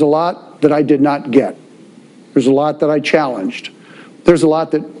Iraq. There's a lot that I did not get. There's a lot that I challenged. There's a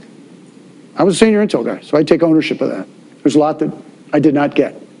lot that, I was a senior intel guy, so I take ownership of that. There's a lot that I did not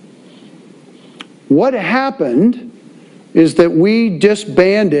get. What happened is that we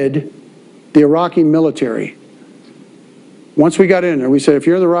disbanded the Iraqi military. Once we got in there, we said, if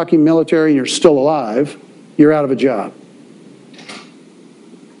you're in the Iraqi military and you're still alive, you're out of a job.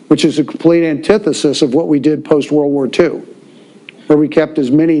 Which is a complete antithesis of what we did post-World War II, where we kept as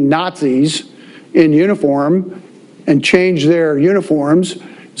many Nazis in uniform and changed their uniforms,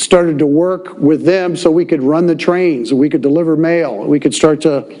 started to work with them so we could run the trains, we could deliver mail, we could start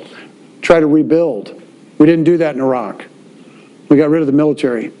to try to rebuild. We didn't do that in Iraq. We got rid of the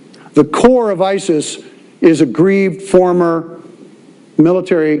military. The core of ISIS is aggrieved former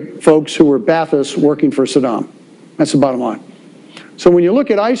military folks who were Baathists working for Saddam. That's the bottom line. So when you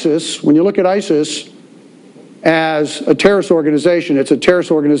look at ISIS, as a terrorist organization, it's a terrorist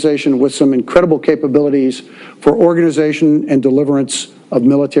organization with some incredible capabilities for organization and deliverance of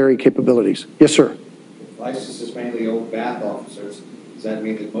military capabilities. Yes, sir. If ISIS is mainly old Ba'ath officers, does that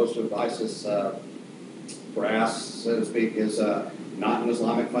mean that most of ISIS brass, so to speak, is not an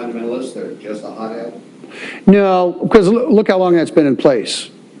Islamic fundamentalist? They're just a hothead? No, because look how long that's been in place.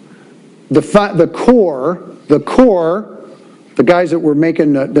 The core, the guys that were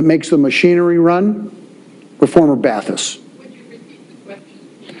making that makes the machinery run, were former Baathists. Would you repeat the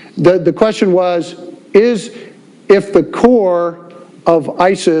question? The question was, if the core of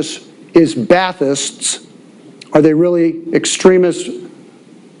ISIS is Baathists, are they really extremist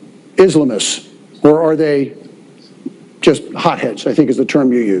Islamists, or are they just hotheads, I think is the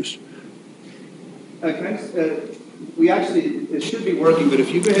term you used? It should be working, but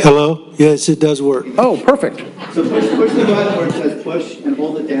if you go ahead. Hello? Yes, it does work. Oh, perfect. So push the button where it says push and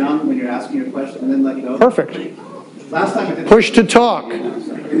hold it down when you're asking your question and then let go. Perfect. Last time it did. Push to talk.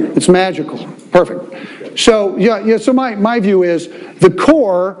 It's magical. Perfect. So, so my view is the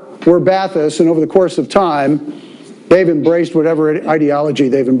core were Baathists, and over the course of time, they've embraced whatever ideology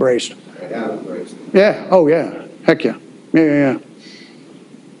they've embraced. They have embraced. Yeah. Oh, yeah. Heck yeah. Yeah.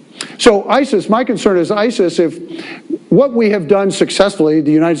 So ISIS, my concern is ISIS, if what we have done successfully,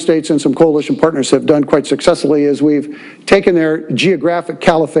 the United States and some coalition partners have done quite successfully, is we've taken their geographic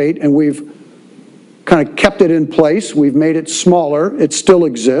caliphate and we've kind of kept it in place. We've made it smaller. It still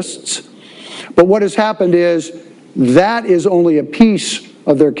exists. But what has happened is that is only a piece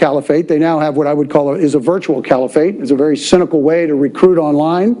of their caliphate. They now have what I would call is a virtual caliphate. It's a very cynical way to recruit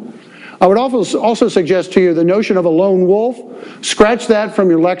online. I would also suggest to you the notion of a lone wolf. Scratch that from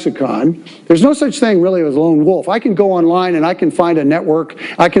your lexicon. There's no such thing really as a lone wolf. I can go online and I can find a network.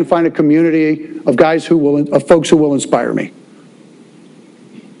 I can find a community of guys of folks who will inspire me.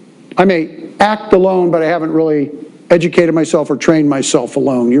 I may act alone, but I haven't really educated myself or trained myself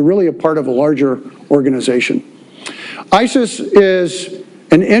alone. You're really a part of a larger organization. ISIS is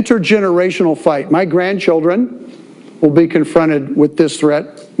an intergenerational fight. My grandchildren will be confronted with this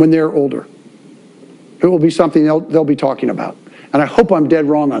threat when they're older. It will be something they'll be talking about. And I hope I'm dead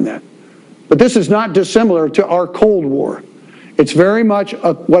wrong on that. But this is not dissimilar to our Cold War. It's very much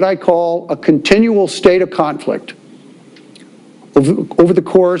what I call a continual state of conflict. Over the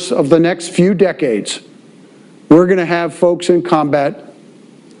course of the next few decades, we're going to have folks in combat,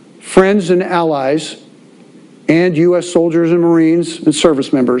 friends and allies, and U.S. soldiers and Marines and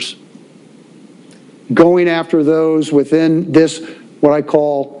service members going after those within this, what I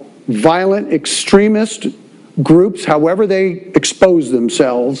call violent extremist groups, however they expose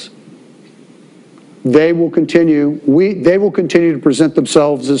themselves. They will continue to present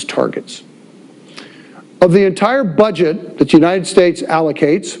themselves as targets. Of the entire budget that the United States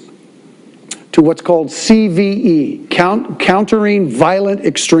allocates to what's called CVE, Countering Violent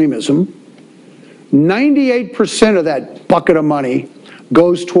Extremism, 98% of that bucket of money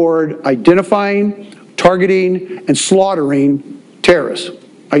goes toward identifying, targeting, and slaughtering terrorists.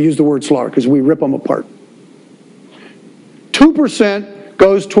 I use the word slaughter because we rip them apart. 2%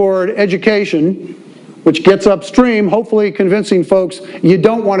 goes toward education, which gets upstream, hopefully convincing folks you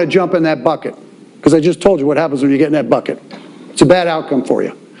don't want to jump in that bucket. Because I just told you what happens when you get in that bucket. It's a bad outcome for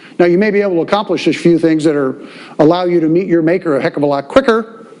you. Now, you may be able to accomplish a few things that allow you to meet your maker a heck of a lot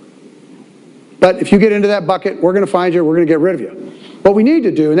quicker. But if you get into that bucket, we're going to find you, we're going to get rid of you. What we need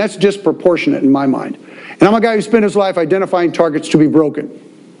to do, and that's disproportionate in my mind, and I'm a guy who spent his life identifying targets to be broken.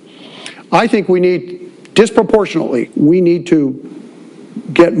 I think we need to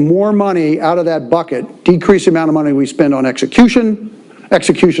get more money out of that bucket, decrease the amount of money we spend on execution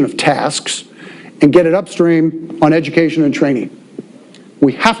of tasks, and get it upstream on education and training.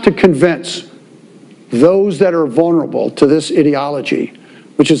 We have to convince those that are vulnerable to this ideology,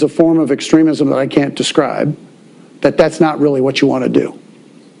 which is a form of extremism that I can't describe, that that's not really what you want to do.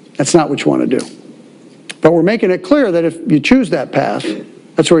 That's not what you want to do. But we're making it clear that if you choose that path,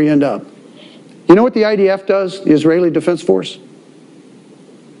 that's where you end up. You know what the IDF does, the Israeli Defense Force?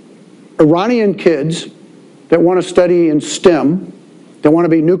 Iranian kids that want to study in STEM, that want to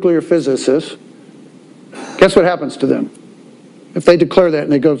be nuclear physicists, guess what happens to them? If they declare that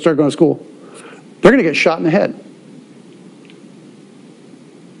and they start going to school, they're going to get shot in the head.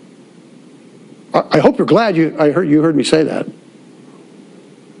 I hope you're glad you heard me say that.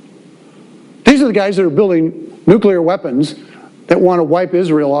 These are the guys that are building nuclear weapons that want to wipe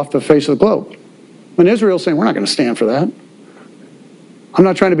Israel off the face of the globe. When Israel's saying, we're not going to stand for that. I'm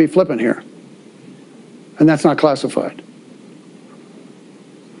not trying to be flippant here. And that's not classified.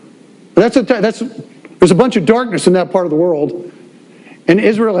 But There's a bunch of darkness in that part of the world, and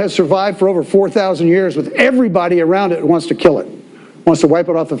Israel has survived for over 4,000 years with everybody around it who wants to kill it, wants to wipe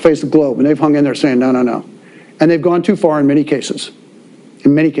it off the face of the globe, and they've hung in there saying, no, no, no. And they've gone too far in many cases.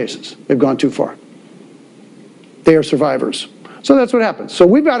 In many cases, they've gone too far. They are survivors. So that's what happens. So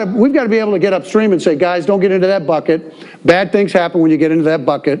we've got to be able to get upstream and say, guys, don't get into that bucket. Bad things happen when you get into that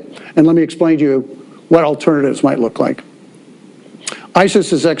bucket. And let me explain to you what alternatives might look like.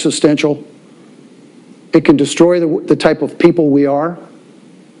 ISIS is existential. It can destroy the type of people we are.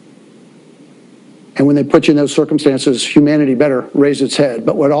 And when they put you in those circumstances, humanity better raise its head,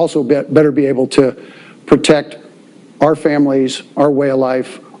 but would also better be able to protect our families, our way of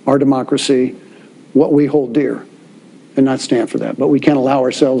life, our democracy, what we hold dear, and not stand for that. But we can't allow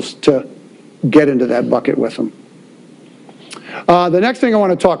ourselves to get into that bucket with them. The next thing I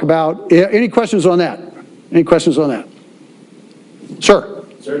want to talk about, any questions on that? Any questions on that? Sir?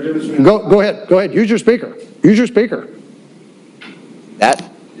 Go ahead. Use your speaker. Use your speaker.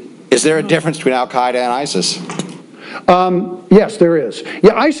 Is there a difference between Al-Qaeda and ISIS? Yes, there is.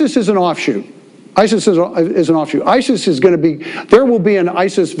 Yeah, ISIS is an offshoot. ISIS is an offshoot. ISIS is going to be, there will be an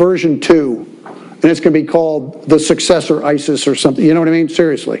ISIS version 2, and it's going to be called the successor ISIS or something. You know what I mean?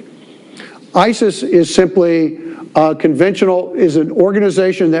 Seriously. ISIS is simply conventional, is an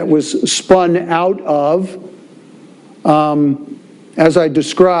organization that was spun out of, as I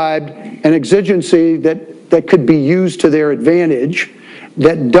described, an exigency that could be used to their advantage,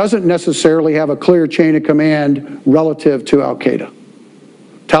 that doesn't necessarily have a clear chain of command relative to Al-Qaeda.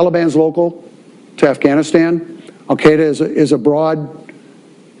 Taliban's local to Afghanistan. Al-Qaeda is a broad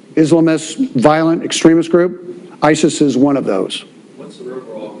Islamist, violent, extremist group. ISIS is one of those. What's their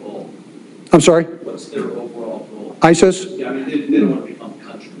overall goal? I'm sorry? What's their overall goal? ISIS? Yeah, I mean, they don't want to become a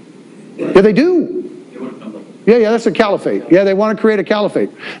country. Yeah, they do. They want to become Yeah, that's a caliphate. Yeah, they want to create a caliphate.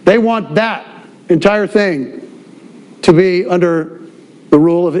 They want that entire thing to be under the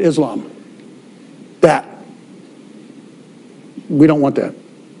rule of Islam. That. We don't want that.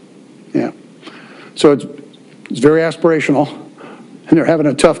 Yeah. So it's very aspirational, and they're having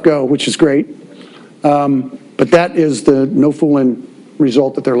a tough go, which is great. But that is the no fooling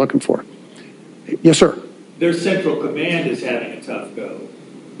result that they're looking for. Yes, sir. Their central command is having a tough go,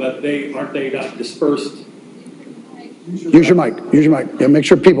 but aren't they not dispersed? Use your mic. Use your mic. Yeah, make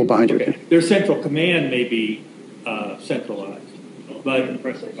sure people behind you. Okay. Their central command may be centralized, but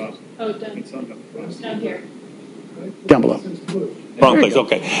Oh, down here. Down below. wrong place.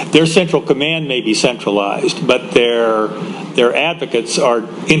 Okay, their central command may be centralized, but their advocates are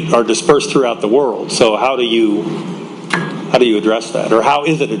dispersed throughout the world. So how do you address that, or how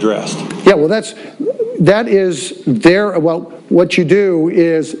is it addressed? Yeah, well, that is their, well, what you do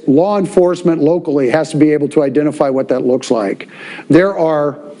is law enforcement locally has to be able to identify what that looks like. There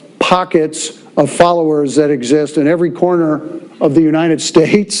are pockets of followers that exist in every corner of the United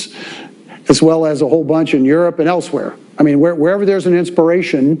States, as well as a whole bunch in Europe and elsewhere. I mean, wherever there's an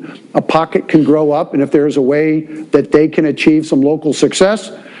inspiration, a pocket can grow up, and if there's a way that they can achieve some local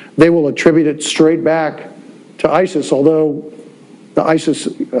success, they will attribute it straight back to ISIS, although the ISIS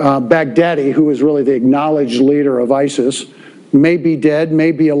Baghdadi, who is really the acknowledged leader of ISIS, may be dead,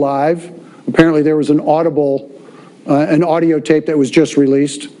 may be alive. Apparently there was an audio tape that was just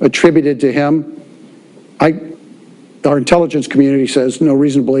released attributed to him. Our intelligence community says no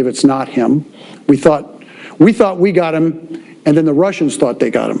reason to believe it's not him. We thought we got him, and then the Russians thought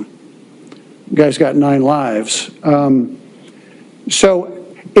they got him. The guy's got 9 lives. So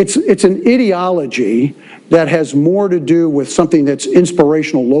it's an ideology that has more to do with something that's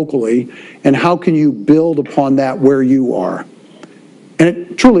inspirational locally, and how can you build upon that where you are. And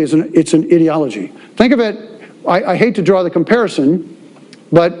it truly is it's an ideology. Think of it, I hate to draw the comparison,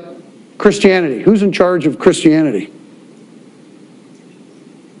 but Christianity. Who's in charge of Christianity?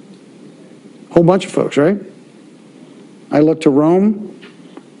 A whole bunch of folks, right? I look to Rome,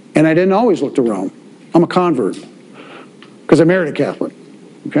 and I didn't always look to Rome. I'm a convert, because I married a Catholic,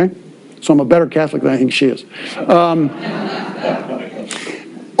 okay? So I'm a better Catholic than I think she is.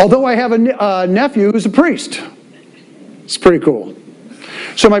 Although I have a nephew who's a priest. It's pretty cool.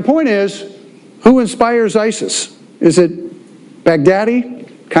 So my point is, who inspires ISIS? Is it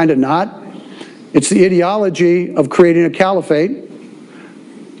Baghdadi? Kind of not. It's the ideology of creating a caliphate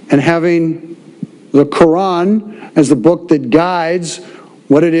and having the Quran as the book that guides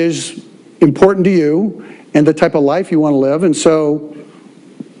what it is important to you and the type of life you want to live. And so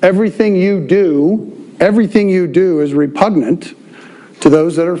everything you do is repugnant to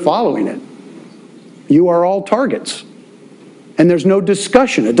those that are following it. You are all targets. And there's no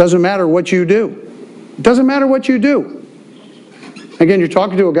discussion. It doesn't matter what you do. It doesn't matter what you do. Again, you're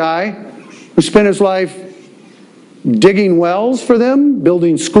talking to a guy who's who spent his life digging wells for them,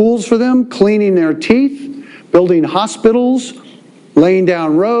 building schools for them, cleaning their teeth, building hospitals, laying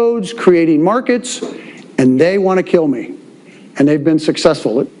down roads, creating markets, and they want to kill me. And they've been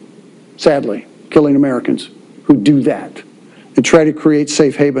successful at, sadly, killing Americans who do that and try to create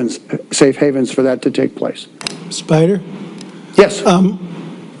safe havens for that to take place. Spider? Yes.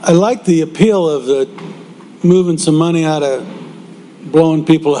 I like the appeal of the moving some money out of blowing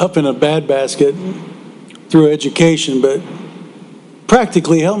people up in a bad basket through education, but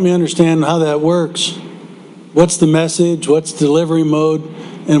practically help me understand how that works. What's the message, what's the delivery mode,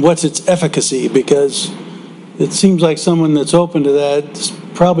 and what's its efficacy? Because it seems like someone that's open to that is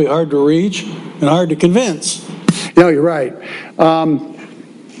probably hard to reach and hard to convince. No, you're right.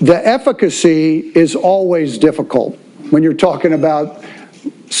 The efficacy is always difficult when you're talking about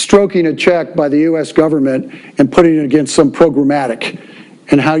stroking a check by the U.S. government and putting it against some programmatic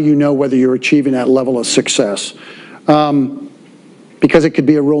and how you know whether you're achieving that level of success. Because it could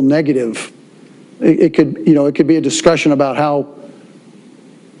be a real negative. It could be a discussion about how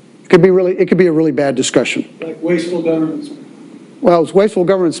it could be a really bad discussion. Like wasteful government spending. Well, it's wasteful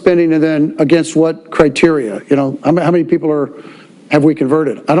government spending, and then against what criteria? How many people have we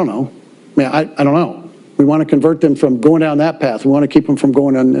converted? I don't know. I don't know. We want to convert them from going down that path. We want to keep them from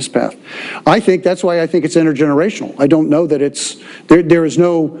going down this path. I think that's why I think it's intergenerational. I don't know that there is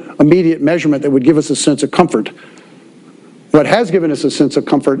no immediate measurement that would give us a sense of comfort. What has given us a sense of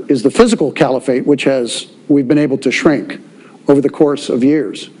comfort is the physical caliphate, which we've been able to shrink over the course of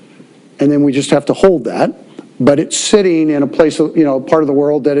years. And then we just have to hold that. But it's sitting in a place, part of the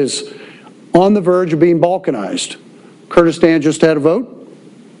world that is on the verge of being balkanized. Kurdistan just had a vote.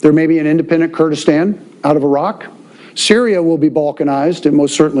 There may be an independent Kurdistan out of Iraq. Syria will be balkanized, it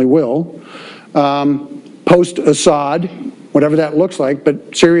most certainly will. Post-Assad, whatever that looks like,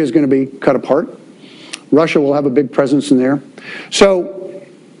 but Syria is going to be cut apart. Russia will have a big presence in there. So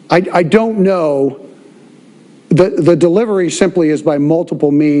I don't know. The delivery simply is by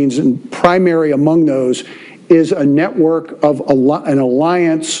multiple means, and primary among those is a network of an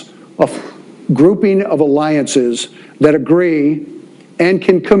alliance, a grouping of alliances that agree and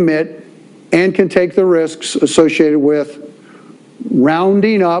can commit and can take the risks associated with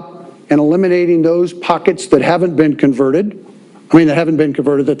rounding up and eliminating those pockets that haven't been converted.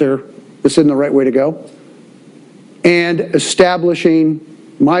 That this isn't the right way to go. And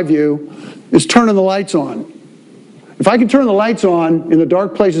establishing, my view, is turning the lights on. If I can turn the lights on in the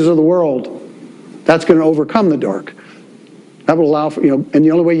dark places of the world, that's going to overcome the dark. That will allow for, and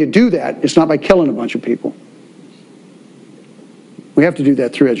the only way you do that is not by killing a bunch of people. We have to do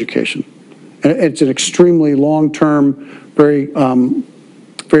that through education. And it's an extremely long-term, very,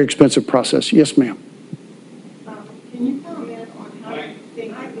 very expensive process. Yes, ma'am. Can you comment on how you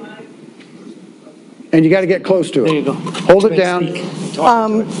think And you got to get close to it. There you go. Hold it down.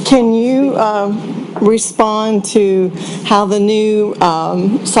 Can you respond to how the new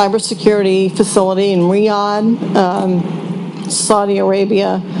cybersecurity facility in Riyadh, Saudi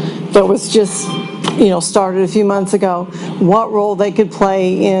Arabia, that was just started a few months ago, what role they could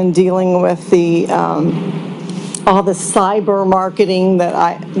play in dealing with the all the cyber marketing that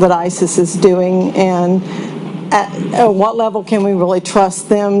ISIS is doing, and at what level can we really trust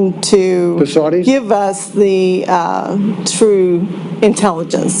them to give us the true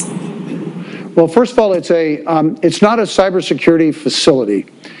intelligence? Well, first of all, it's not a cybersecurity facility.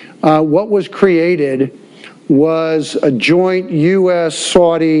 What was created was a joint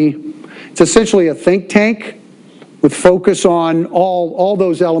U.S.-Saudi. It's essentially a think tank with focus on all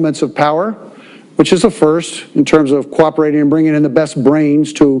those elements of power, which is a first in terms of cooperating and bringing in the best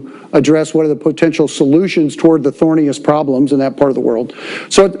brains to address what are the potential solutions toward the thorniest problems in that part of the world.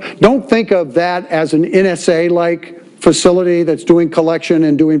 So don't think of that as an NSA-like facility that's doing collection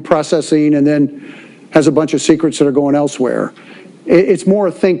and doing processing and then has a bunch of secrets that are going elsewhere. It's more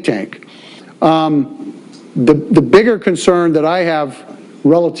a think tank. The bigger concern that I have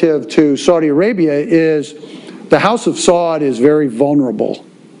relative to Saudi Arabia is the House of Saud is very vulnerable.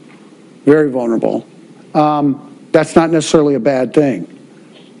 Very vulnerable. That's not necessarily a bad thing.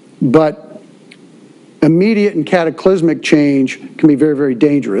 But immediate and cataclysmic change can be very, very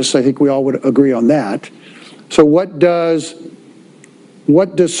dangerous. I think we all would agree on that. So what does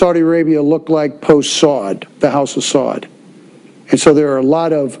Saudi Arabia look like post-Saud, the House of Saud? And so there are a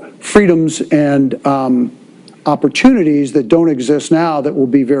lot of freedoms and opportunities that don't exist now that will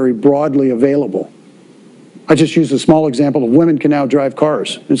be very broadly available. I just used a small example of women can now drive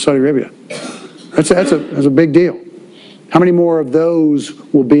cars in Saudi Arabia. That's a big deal. How many more of those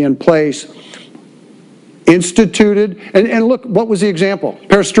will be in place, instituted? And look, what was the example?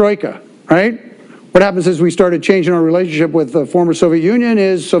 Perestroika, right? What happens is we started changing our relationship with the former Soviet Union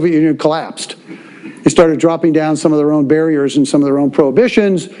is Soviet Union collapsed. They started dropping down some of their own barriers and some of their own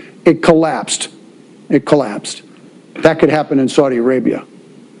prohibitions. It collapsed. It collapsed. That could happen in Saudi Arabia.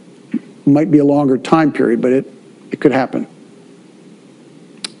 It might be a longer time period, but it could happen.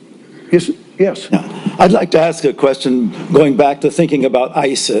 Yes. I'd like to ask a question going back to thinking about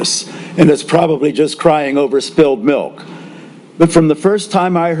ISIS, and it's probably just crying over spilled milk. But from the first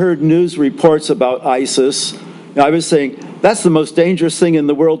time I heard news reports about ISIS, I was saying, that's the most dangerous thing in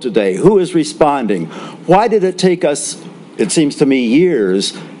the world today. Who is responding? Why did it take us, it seems to me,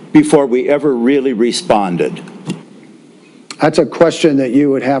 years before we ever really responded? That's a question that you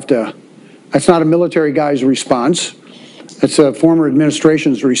would have to, that's not a military guy's response. That's a former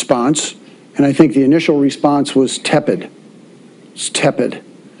administration's response. And I think the initial response was tepid. It's tepid.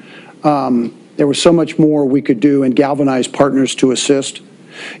 There was so much more we could do and galvanize partners to assist.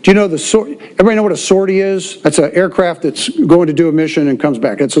 Do you know everybody know what a sortie is? That's an aircraft that's going to do a mission and comes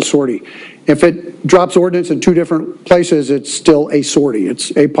back. That's a sortie. If it drops ordnance in two different places, it's still a sortie.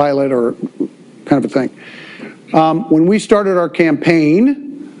 It's a pilot or kind of a thing. When we started our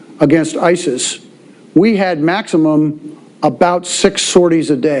campaign against ISIS, we had maximum about 6 sorties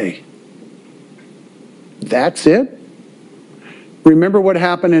a day. That's it. Remember what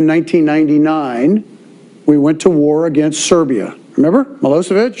happened in 1999? We went to war against Serbia. Remember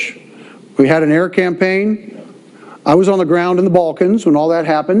Milosevic? We had an air campaign. I was on the ground in the Balkans when all that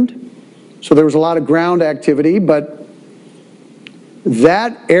happened. So there was a lot of ground activity, but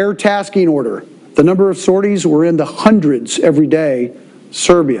that air tasking order, the number of sorties were in the hundreds every day.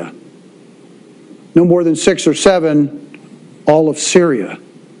 Serbia. No more than 6 or 7, all of Syria.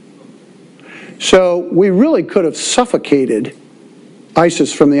 So we really could have suffocated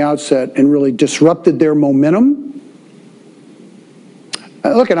ISIS from the outset and really disrupted their momentum.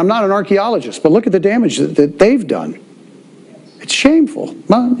 Look, and I'm not an archaeologist, but look at the damage that they've done. It's shameful.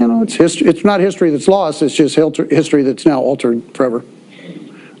 Well, you know, it's history. It's not history that's lost. It's just history that's now altered forever.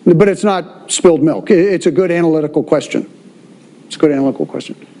 But it's not spilled milk. It's a good analytical question. It's a good analytical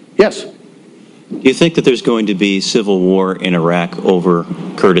question. Yes? Do you think that there's going to be civil war in Iraq over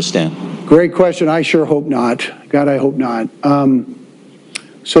Kurdistan? Great question. I sure hope not. God, I hope not.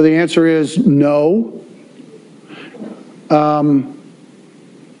 So the answer is no.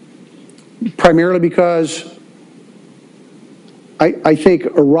 Primarily because I think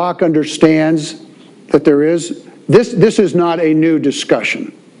Iraq understands that there is, this is not a new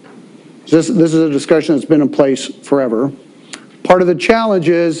discussion. This is a discussion that's been in place forever. Part of the challenge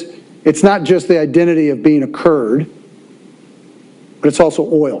is it's not just the identity of being a Kurd, but it's also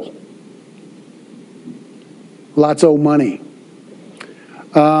oil. Lots of money.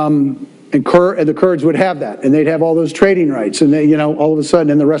 And the Kurds would have that, and they'd have all those trading rights, and they, you know, all of a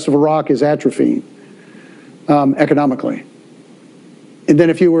sudden, and the rest of Iraq is atrophying economically. And then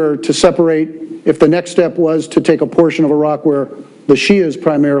if you were to separate, if the next step was to take a portion of Iraq where the Shias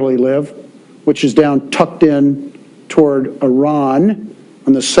primarily live, which is down tucked in toward Iran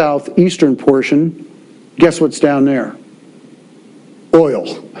on the southeastern portion, guess what's down there? Oil.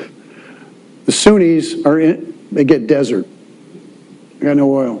 The Sunnis are in, they get desert. They got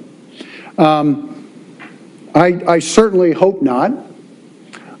no oil. I certainly hope not.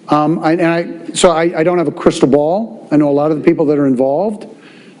 So I don't have a crystal ball. I know a lot of the people that are involved.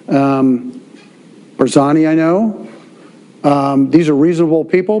 Barzani, I know. These are reasonable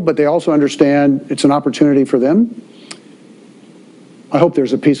people, but they also understand it's an opportunity for them. I hope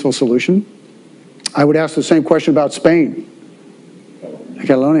there's a peaceful solution. I would ask the same question about Spain.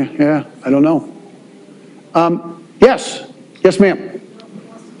 Catalonia, yeah, I don't know. Yes, yes, ma'am.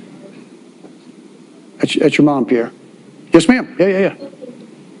 That's your mom, Pierre. Yes, ma'am. Yeah.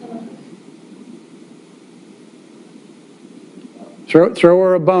 Throw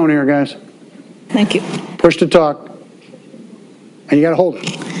her a bone here, guys. Thank you. Push to talk. And you got to hold it.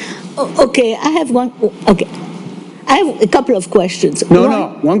 Oh, okay, I have one. Okay. I have a couple of questions. No,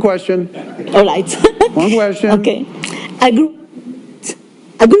 one question. All right. One question. Okay. I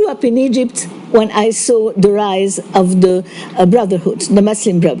grew up in Egypt when I saw the rise of the Brotherhood, the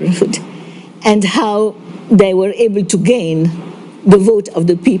Muslim Brotherhood, and how they were able to gain the vote of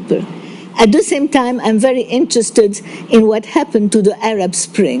the people. At the same time, I'm very interested in what happened to the Arab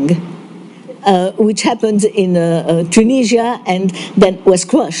Spring, which happened in Tunisia and then was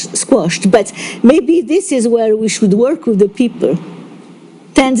squashed. But maybe this is where we should work with the people,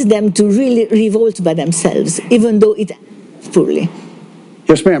 tend them to really revolt by themselves, even though it poorly.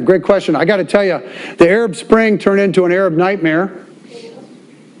 Yes, ma'am. Great question. I got to tell you, the Arab Spring turned into an Arab nightmare.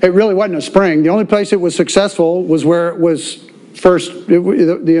 It really wasn't a spring. The only place it was successful was where it was First,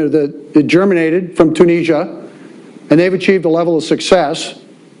 it germinated from Tunisia, and they've achieved a level of success.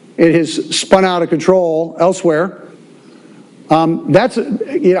 It has spun out of control elsewhere. That's,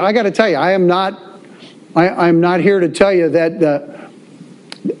 I got to tell you, I'm not here to tell you that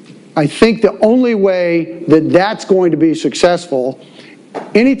I think the only way that that's going to be successful,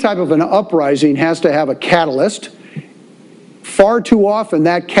 any type of an uprising has to have a catalyst. Far too often,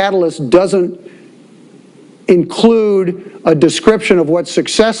 that catalyst doesn't include a description of what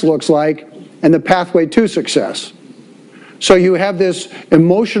success looks like and the pathway to success. So you have this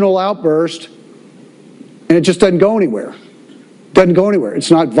emotional outburst, and it just doesn't go anywhere. Doesn't go anywhere.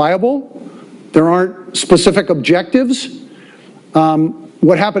 It's not viable. There aren't specific objectives.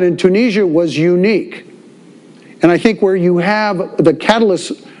 What happened in Tunisia was unique. And I think where you have the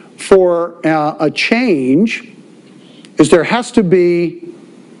catalyst for a change is there has to be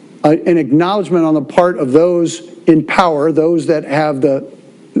an acknowledgement on the part of those in power, those that have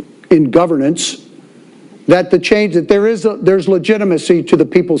in governance, that the change, that there's legitimacy to the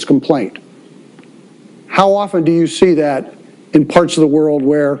people's complaint. How often do you see that in parts of the world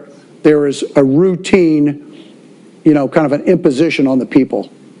where there is a routine, kind of an imposition on the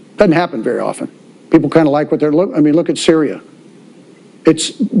people? Doesn't happen very often. People kind of like what they're looking. I mean, look at Syria. It's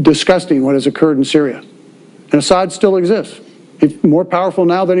disgusting what has occurred in Syria. And Assad still exists. He's more powerful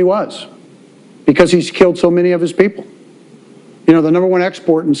now than he was because he's killed so many of his people. The number one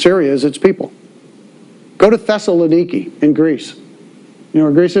export in Syria is its people. Go to Thessaloniki in Greece. You know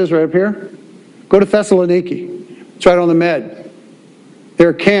where Greece is, right up here? Go to Thessaloniki. It's right on the Med. There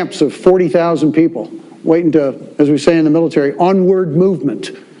are camps of 40,000 people waiting to, as we say in the military, onward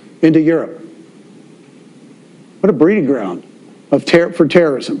movement into Europe. What a breeding ground for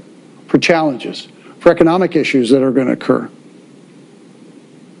terrorism, for challenges, for economic issues that are going to occur.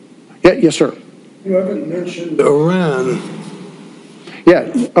 Yes, sir. You haven't mentioned Iran.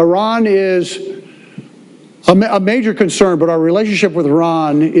 Yeah, Iran is a major concern, but our relationship with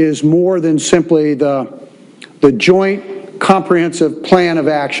Iran is more than simply the Joint Comprehensive Plan of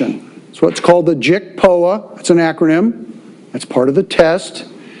Action. It's what's called the JICPOA. It's an acronym. That's part of the test.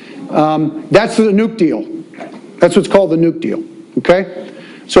 That's the nuke deal. That's what's called the nuke deal, okay?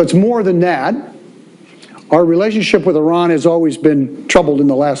 So it's more than that. Our relationship with Iran has always been troubled in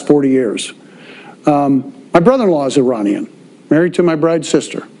the last 40 years. My brother-in-law is Iranian, married to my bride's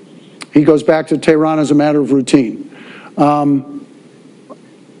sister. He goes back to Tehran as a matter of routine.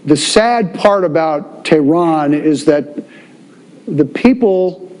 The sad part about Tehran is that the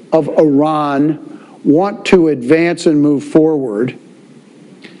people of Iran want to advance and move forward,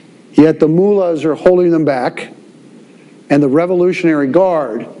 yet the mullahs are holding them back, and the Revolutionary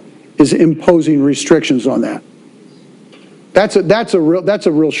Guard is imposing restrictions on that. That's a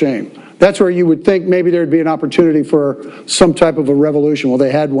real shame. That's where you would think maybe there'd be an opportunity for some type of a revolution. Well,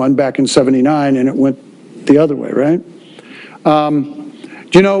 they had one back in '79, and it went the other way, right?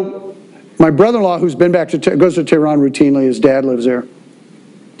 Do you know, my brother-in-law, who's been back goes to Tehran routinely, his dad lives there.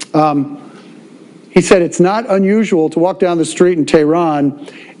 He said it's not unusual to walk down the street in Tehran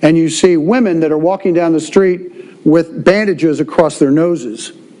and you see women that are walking down the street with bandages across their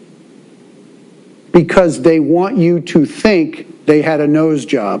noses because they want you to think they had a nose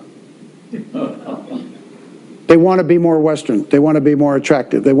job. They want to be more Western. They want to be more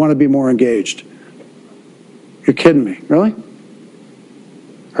attractive. They want to be more engaged. You're kidding me, really?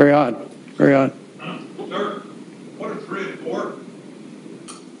 Very odd. Very odd. Sir, what are 3 and 4?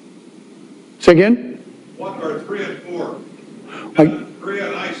 Say again? What are 3 and 4? Korea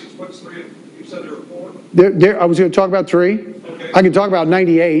and ISIS, what's 3 and, you said there were 4? I was going to talk about 3. Okay. I can talk about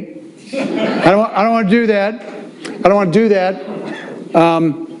 98. I don't want to do that. I don't want to do that.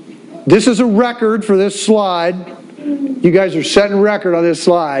 This is a record for this slide. You guys are setting a record on this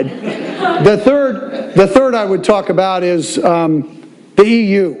slide. The third I would talk about is the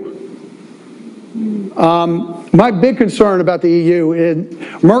EU. My big concern about the EU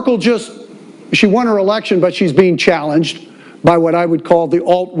is Merkel she won her election, but she's being challenged by what I would call the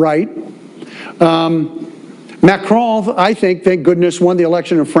alt-right. Macron, I think, thank goodness, won the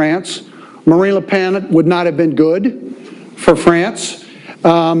election in France. Marine Le Pen would not have been good for France.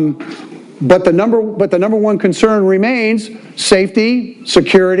 But the number one concern remains safety,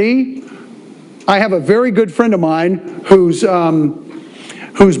 security. I have a very good friend of mine whose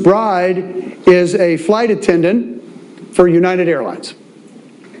bride is a flight attendant for United Airlines.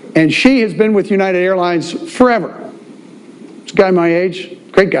 And she has been with United Airlines forever. It's a guy my age,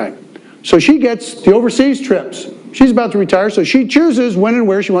 great guy. So she gets the overseas trips. She's about to retire, so she chooses when and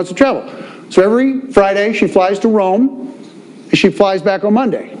where she wants to travel. So every Friday she flies to Rome, and she flies back on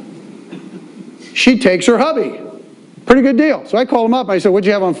Monday. She takes her hubby, Pretty good deal. So I called him up. I said, what'd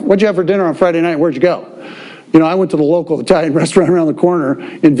you have for dinner on Friday night? Where'd you go? You know, I went to the local Italian restaurant around the corner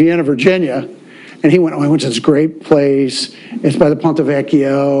in Vienna, Virginia. And he went, oh, I went to this great place. It's by the Ponte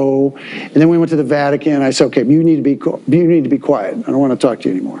Vecchio. And then we went to the Vatican. I said, okay, you need to be quiet. I don't want to talk to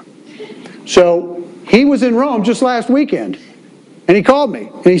you anymore. So he was in Rome just last weekend. And he called me.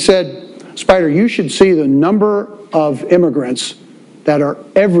 And he said, Spider, you should see the number of immigrants that are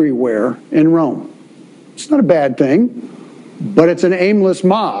everywhere in Rome. It's not a bad thing, but it's an aimless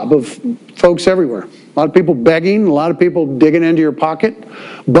mob of folks everywhere. A lot of people begging, a lot of people digging into your pocket,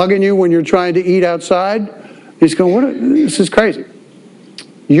 bugging you when you're trying to eat outside. He's going, this is crazy.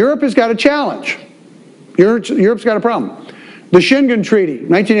 Europe has got a challenge. Europe's got a problem. The Schengen Treaty,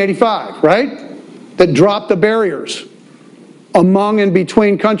 1985, right? That dropped the barriers among and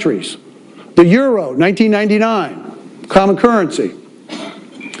between countries. The Euro, 1999, common currency.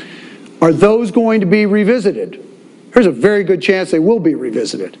 Are those going to be revisited? There's a very good chance they will be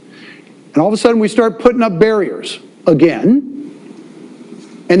revisited. And all of a sudden we start putting up barriers again.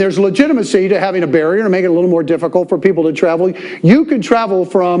 And there's legitimacy to having a barrier to make it a little more difficult for people to travel. You can travel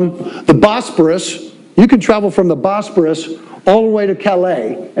from the Bosporus, all the way to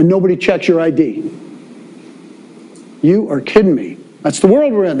Calais and nobody checks your ID. You are kidding me. That's the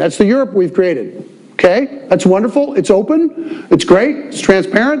world we're in. That's the Europe we've created. Okay? That's wonderful. It's open. It's great. It's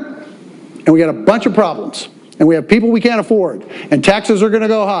transparent. And we got a bunch of problems. And we have people we can't afford, and taxes are going to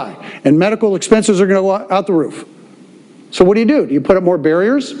go high, and medical expenses are going to go out the roof. So what do? Do you put up more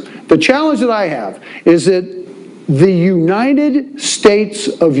barriers? The challenge that I have is that the United States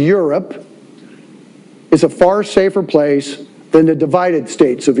of Europe is a far safer place than the divided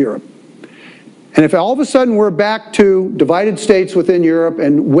states of Europe. And if all of a sudden we're back to divided states within Europe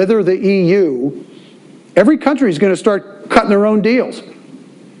and wither the EU, every country is going to start cutting their own deals.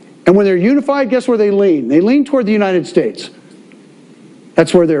 And when they're unified, guess where they lean? They lean toward the United States.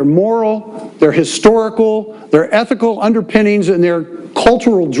 That's where their moral, their historical, their ethical underpinnings, and their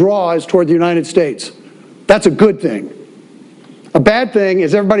cultural draw is toward the United States. That's a good thing. A bad thing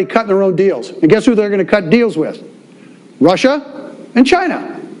is everybody cutting their own deals. And guess who they're going to cut deals with? Russia and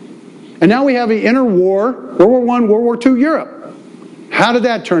China. And now we have an inner war, World War I, World War II Europe. How did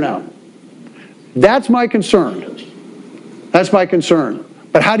that turn out? That's my concern. That's my concern.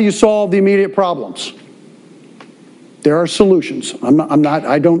 But how do you solve the immediate problems? There are solutions.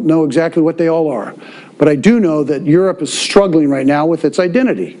 I don't know exactly what they all are. But I do know that Europe is struggling right now with its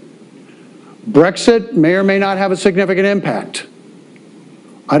identity. Brexit may or may not have a significant impact.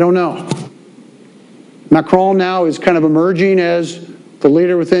 I don't know. Macron now is kind of emerging as the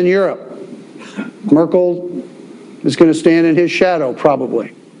leader within Europe. Merkel is going to stand in his shadow,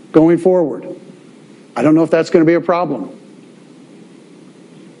 probably, going forward. I don't know if that's going to be a problem.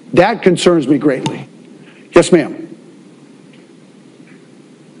 That concerns me greatly. Yes, ma'am.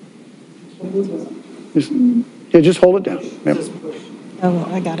 Just hold it down. Yep.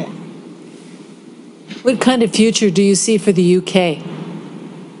 Oh, I got it. What kind of future do you see for the UK?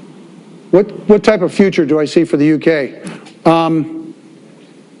 What type of future do I see for the UK?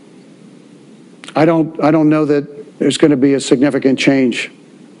 I don't know that there's going to be a significant change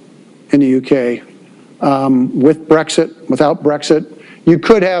in the UK. With Brexit, without Brexit, you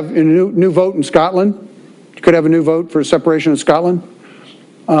could have a new vote in Scotland. You could have a new vote for separation of Scotland.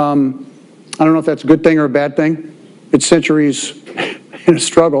 I don't know if that's a good thing or a bad thing. It's centuries in a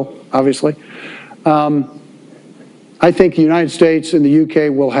struggle, obviously. I think the United States and the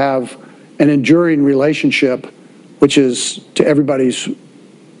UK will have an enduring relationship, which is to everybody's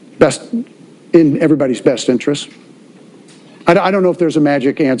best, in everybody's best interest. I don't know if there's a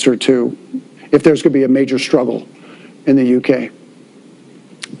magic answer to if there's going to be a major struggle in the UK.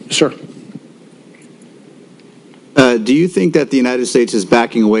 Sir. Do you think that the United States is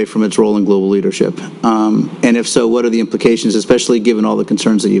backing away from its role in global leadership? And if so, what are the implications, especially given all the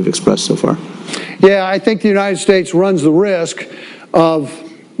concerns that you've expressed so far? Yeah, I think the United States runs the risk of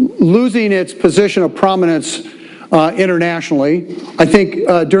losing its position of prominence internationally. I think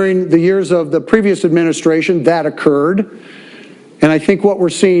during the years of the previous administration, that occurred. And I think what we're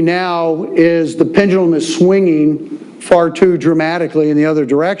seeing now is the pendulum is swinging far too dramatically in the other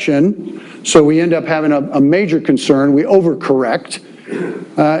direction. So we end up having a major concern. We overcorrect.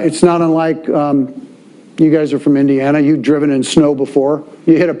 It's not unlike, you guys are from Indiana, you've driven in snow before.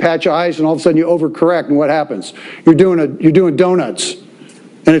 You hit a patch of ice and all of a sudden you overcorrect, and what happens? You're doing donuts,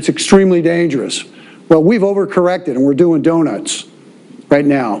 and it's extremely dangerous. Well, we've overcorrected and we're doing donuts right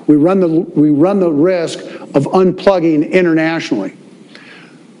now. We run the risk of unplugging internationally.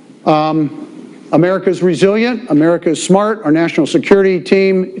 America's resilient, America's smart, our national security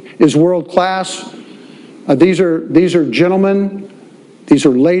team is world class. These are gentlemen, these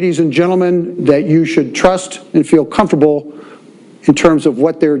are ladies and gentlemen that you should trust and feel comfortable in terms of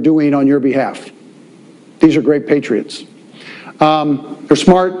what they're doing on your behalf. These are great patriots. They're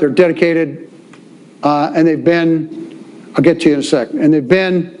smart, they're dedicated, and they've been, I'll get to you in a sec, and they've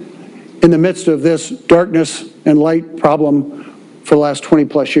been in the midst of this darkness and light problem for the last 20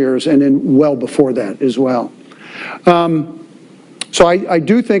 plus years, and then well before that as well. So I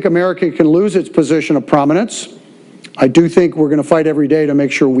do think America can lose its position of prominence. I do think we're going to fight every day to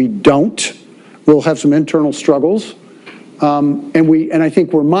make sure we don't. We'll have some internal struggles. And I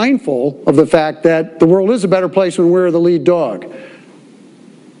think we're mindful of the fact that the world is a better place when we're the lead dog.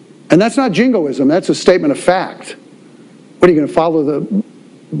 And that's not jingoism, that's a statement of fact. What, are you going to follow the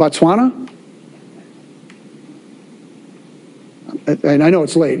Botswana? And I know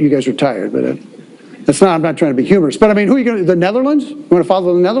it's late, you guys are tired, but I'm not trying to be humorous. But I mean, who are you going to, the Netherlands? You want to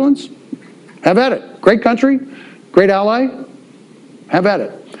follow the Netherlands? Have at it. Great country, great ally, have at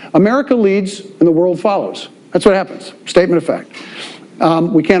it. America leads and the world follows. That's what happens, statement of fact.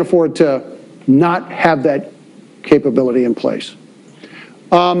 We can't afford to not have that capability in place.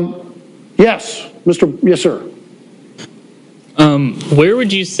 Yes, yes, sir. Where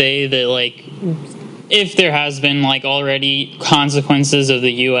would you say that, like, if there has been, like, already consequences of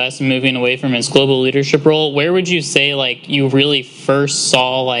the U.S. moving away from its global leadership role, where would you say, like, you really first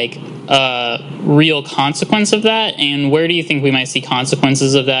saw, like, a real consequence of that? And where do you think we might see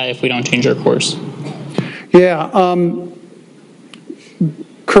consequences of that if we don't change our course? Yeah,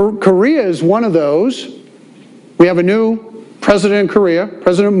 Korea is one of those. We have a new president in Korea,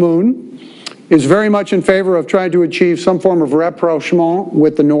 President Moon, is very much in favor of trying to achieve some form of rapprochement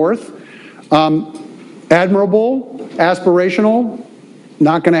with the North. Admirable, aspirational,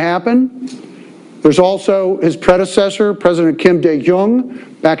 not going to happen. There's also his predecessor, President Kim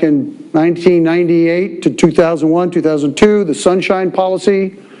Dae-jung, back in 1998 to 2001, 2002, the Sunshine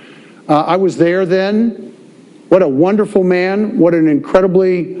Policy. I was there then. What a wonderful man. What an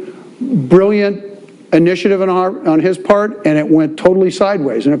incredibly brilliant initiative on his part, and it went totally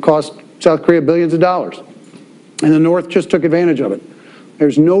sideways, and it cost South Korea billions of dollars. And the North just took advantage of it.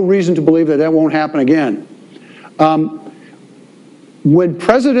 There's no reason to believe that that won't happen again. When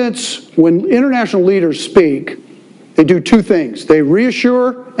international leaders speak, they do two things. They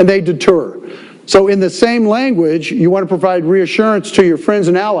reassure and they deter. So in the same language, you want to provide reassurance to your friends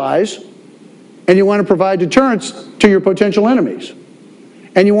and allies, and you want to provide deterrence to your potential enemies.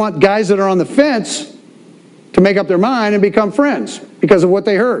 And you want guys that are on the fence to make up their mind and become friends because of what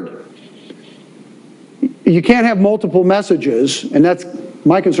they heard. You can't have multiple messages, and that's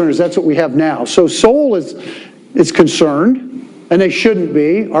my concern is that's what we have now. So Seoul is concerned, and they shouldn't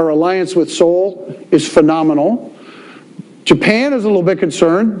be. Our alliance with Seoul is phenomenal. Japan is a little bit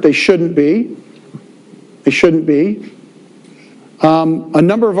concerned. They shouldn't be. They shouldn't be. A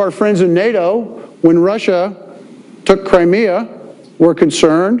number of our friends in NATO, when Russia took Crimea, were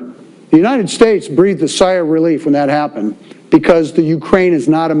concerned. The United States breathed a sigh of relief when that happened because the Ukraine is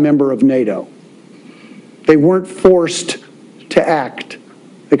not a member of NATO. They weren't forced to act.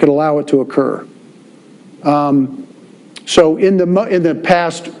 They could allow it to occur. So in the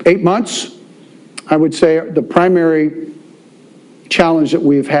past 8 months, I would say the primary challenge that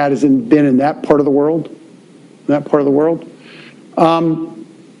we've had has been in that part of the world. Let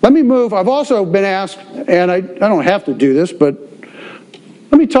me move. I've also been asked, and I don't have to do this, but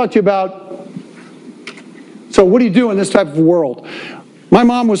let me talk to you about, so what do you do in this type of world? My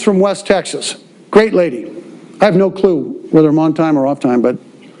mom was from West Texas. Great lady. I have no clue whether I'm on time or off time, but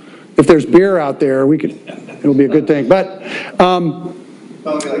if there's beer out there, it'll be a good thing. But Probably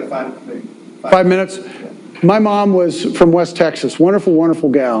like 5 minutes. My mom was from West Texas. Wonderful, wonderful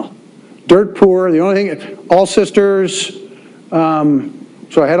gal. Dirt poor. The only thing, all sisters.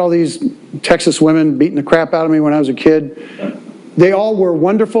 So I had all these Texas women beating the crap out of me when I was a kid. They all were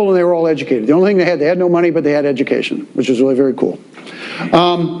wonderful and they were all educated. The only thing they had no money, but they had education, which is really very cool.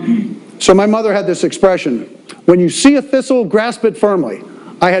 So my mother had this expression, when you see a thistle, grasp it firmly.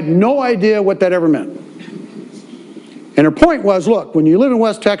 I had no idea what that ever meant. And her point was, look, when you live in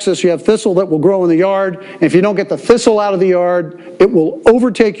West Texas, you have thistle that will grow in the yard. And if you don't get the thistle out of the yard, it will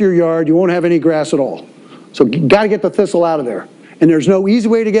overtake your yard. You won't have any grass at all. So you got to get the thistle out of there. And there's no easy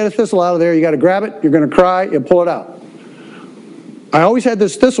way to get a thistle out of there. You got to grab it, you're going to cry, and pull it out. I always had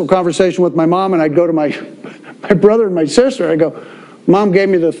this thistle conversation with my mom, and I'd go to my brother and my sister. I go, Mom gave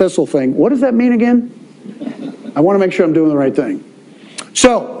me the thistle thing. What does that mean again? I want to make sure I'm doing the right thing.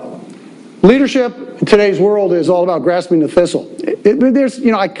 So, leadership in today's world is all about grasping the thistle.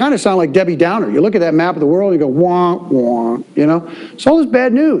 I kind of sound like Debbie Downer. You look at that map of the world and you go, wah, wah, It's all this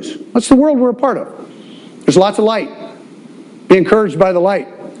bad news. What's the world we're a part of? There's lots of light. Be encouraged by the light.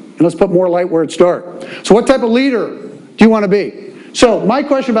 And let's put more light where it's dark. So what type of leader do you want to be? So my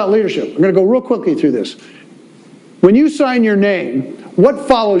question about leadership, I'm going to go real quickly through this. When you sign your name, what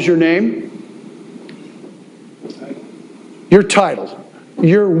follows your name? Your title.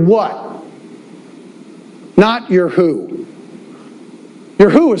 Your what? Not your who. Your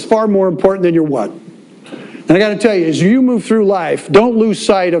who is far more important than your what. And I got to tell you, as you move through life, don't lose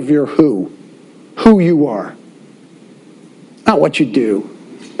sight of your who you are. Not what you do.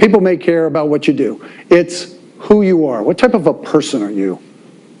 People may care about what you do. It's who you are. What type of a person are you?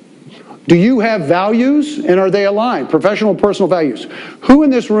 Do you have values, and are they aligned? Professional, personal values. Who in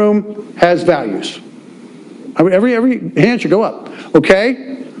this room has values? Every hand should go up.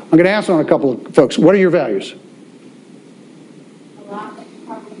 Okay? I'm going to ask on a couple of folks. What are your values?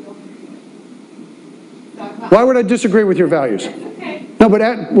 Why would I disagree with your values? No,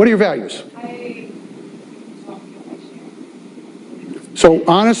 but what are your values? So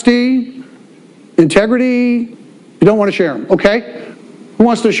honesty, integrity, you don't want to share them. Okay? Who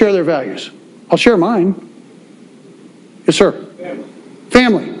wants to share their values? I'll share mine. Yes, sir.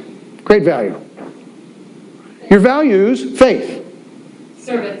 Family. Great value. Your values, faith.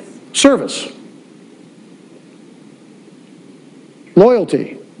 Service.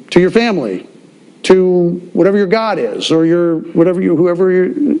 Loyalty to your family, to whatever your God is, or whoever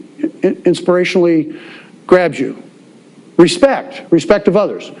inspirationally grabs you. Respect of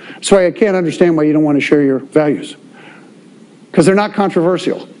others. That's why I can't understand why you don't want to share your values. Because they're not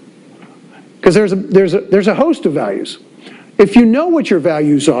controversial. Because there's a host of values. If you know what your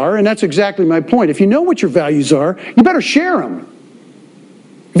values are, and that's exactly my point, if you know what your values are, you better share them.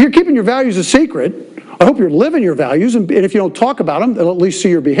 If you're keeping your values a secret, I hope you're living your values, and if you don't talk about them, they'll at least see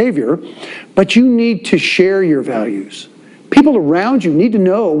your behavior. But you need to share your values. People around you need to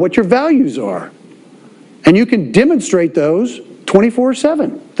know what your values are. And you can demonstrate those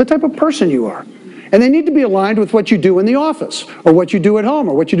 24/7, the type of person you are. And they need to be aligned with what you do in the office, or what you do at home,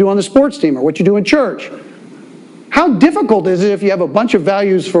 or what you do on the sports team, or what you do in church. How difficult is it if you have a bunch of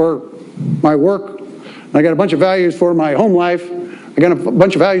values for my work, and I got a bunch of values for my home life, I got a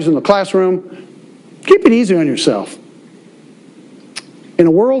bunch of values in the classroom? Keep it easy on yourself. In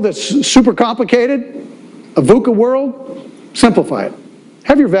a world that's super complicated, a VUCA world, simplify it.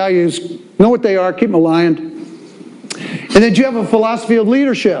 Have your values, know what they are, keep them aligned. And then you have a philosophy of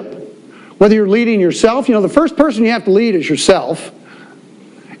leadership. Whether you're leading yourself, the first person you have to lead is yourself.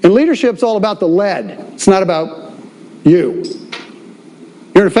 And leadership's all about the led. It's not about you.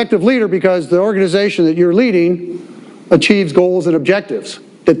 You're an effective leader because the organization that you're leading achieves goals and objectives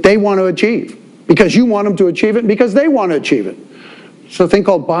that they want to achieve. Because you want them to achieve it, and because they want to achieve it. So a thing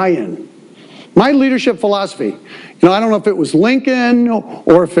called buy-in. My leadership philosophy, I don't know if it was Lincoln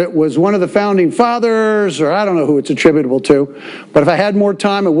or if it was one of the founding fathers, or I don't know who it's attributable to, but if I had more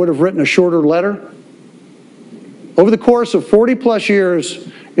time, I would have written a shorter letter. Over the course of 40 plus years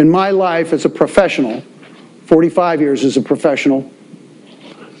in my life as a professional, 45 years as a professional,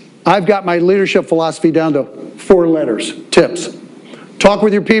 I've got my leadership philosophy down to 4 letters, tips. Talk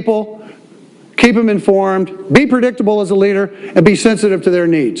with your people. Keep them informed, be predictable as a leader, and be sensitive to their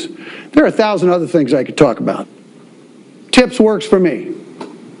needs. There are 1,000 other things I could talk about. Tips works for me.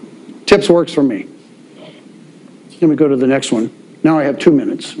 Tips works for me. Let me go to the next one. Now I have 2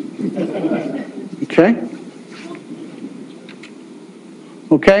 minutes. Okay?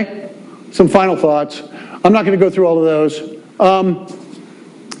 Okay? Some final thoughts. I'm not going to go through all of those.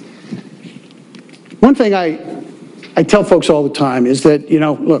 One thing I tell folks all the time is that,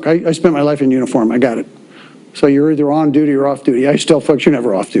 look, I spent my life in uniform. I got it. So you're either on duty or off duty. I used to tell folks you're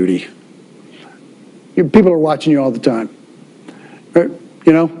never off duty. People are watching you all the time.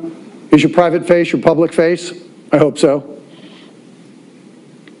 Is your private face your public face? I hope so.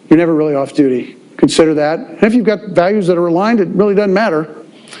 You're never really off duty. Consider that. And if you've got values that are aligned, it really doesn't matter.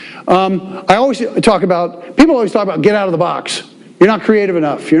 People always talk about get out of the box. You're not creative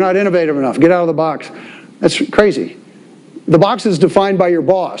enough. You're not innovative enough. Get out of the box. That's crazy. The box is defined by your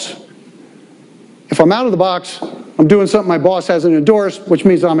boss. If I'm out of the box, I'm doing something my boss hasn't endorsed, which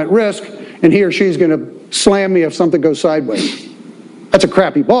means I'm at risk, and he or she's going to slam me if something goes sideways. That's a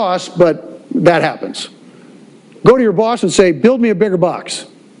crappy boss, but that happens. Go to your boss and say, build me a bigger box.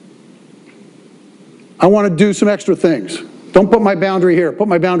 I want to do some extra things. Don't put my boundary here. Put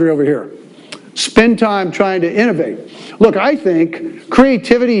my boundary over here. Spend time trying to innovate. Look, I think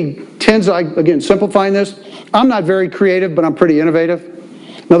creativity tends, again, simplifying this, I'm not very creative, but I'm pretty innovative.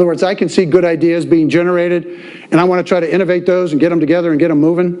 In other words, I can see good ideas being generated, and I want to try to innovate those and get them together and get them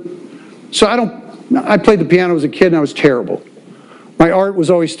moving. So I played the piano as a kid, and I was terrible. My art was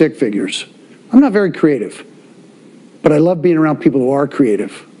always stick figures. I'm not very creative, but I love being around people who are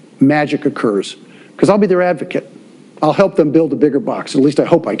creative. Magic occurs, because I'll be their advocate. I'll help them build a bigger box, at least I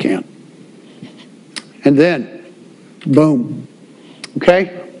hope I can. And then, boom,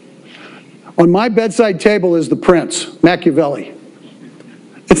 okay? On my bedside table is the Prince, Machiavelli.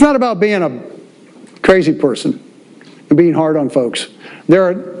 It's not about being a crazy person and being hard on folks.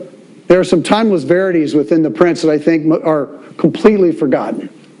 There are some timeless verities within the Prince that I think are completely forgotten.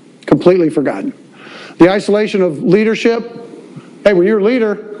 Completely forgotten. The isolation of leadership. Hey, when you're a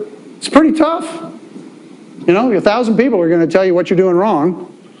leader, it's pretty tough. You know, 1,000 people are going to tell you what you're doing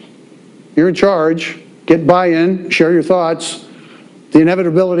wrong. You're in charge. Get buy-in, share your thoughts. The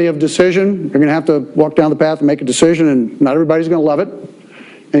inevitability of decision, you're going to have to walk down the path and make a decision, and not everybody's going to love it.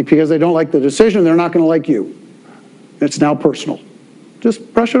 And because they don't like the decision, they're not going to like you. It's now personal.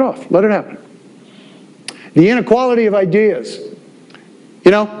 Just brush it off. Let it happen. The inequality of ideas.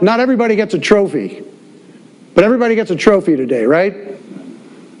 You know, not everybody gets a trophy, but everybody gets a trophy today, right?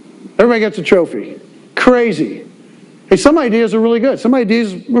 Everybody gets a trophy. Crazy. Hey, some ideas are really good. Some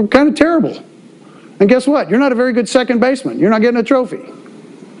ideas are kind of terrible. And guess what? You're not a very good second baseman. You're not getting a trophy.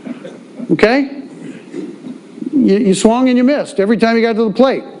 Okay? You swung and you missed every time you got to the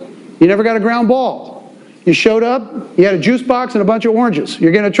plate. You never got a ground ball. You showed up, you had a juice box and a bunch of oranges.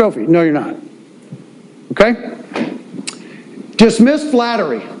 You're getting a trophy. No, you're not. Okay? Dismiss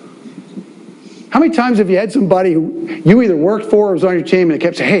flattery. How many times have you had somebody who you either worked for or was on your team and they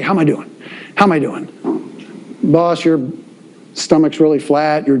kept saying, hey, how am I doing? How am I doing? Boss, your stomach's really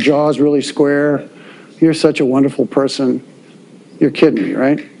flat, your jaw's really square. You're such a wonderful person. You're kidding me,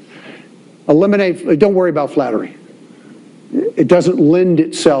 right? Eliminate, don't worry about flattery. It doesn't lend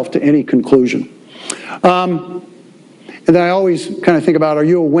itself to any conclusion. And then I always kind of think about, are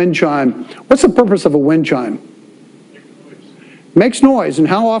you a wind chime? What's the purpose of a wind chime? Makes noise. And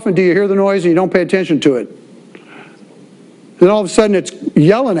how often do you hear the noise and you don't pay attention to it? Then all of a sudden it's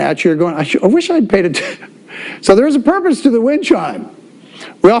yelling at you. You're going, I wish I'd paid attention. So there is a purpose to the wind chime.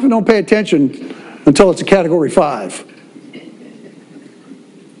 We often don't pay attention until it's a category 5.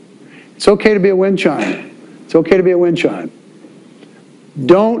 It's okay to be a wind chime. It's okay to be a wind chime.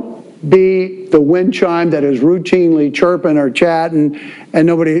 Don't be the wind chime that is routinely chirping or chatting and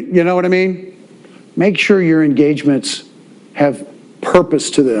nobody, you know what I mean? Make sure your engagements have purpose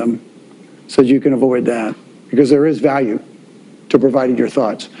to them so that you can avoid that, because there is value to providing your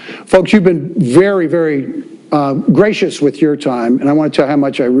thoughts. Folks, you've been very, very gracious with your time, and I want to tell you how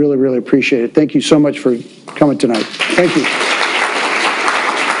much I really, really appreciate it. Thank you so much for coming tonight. Thank you.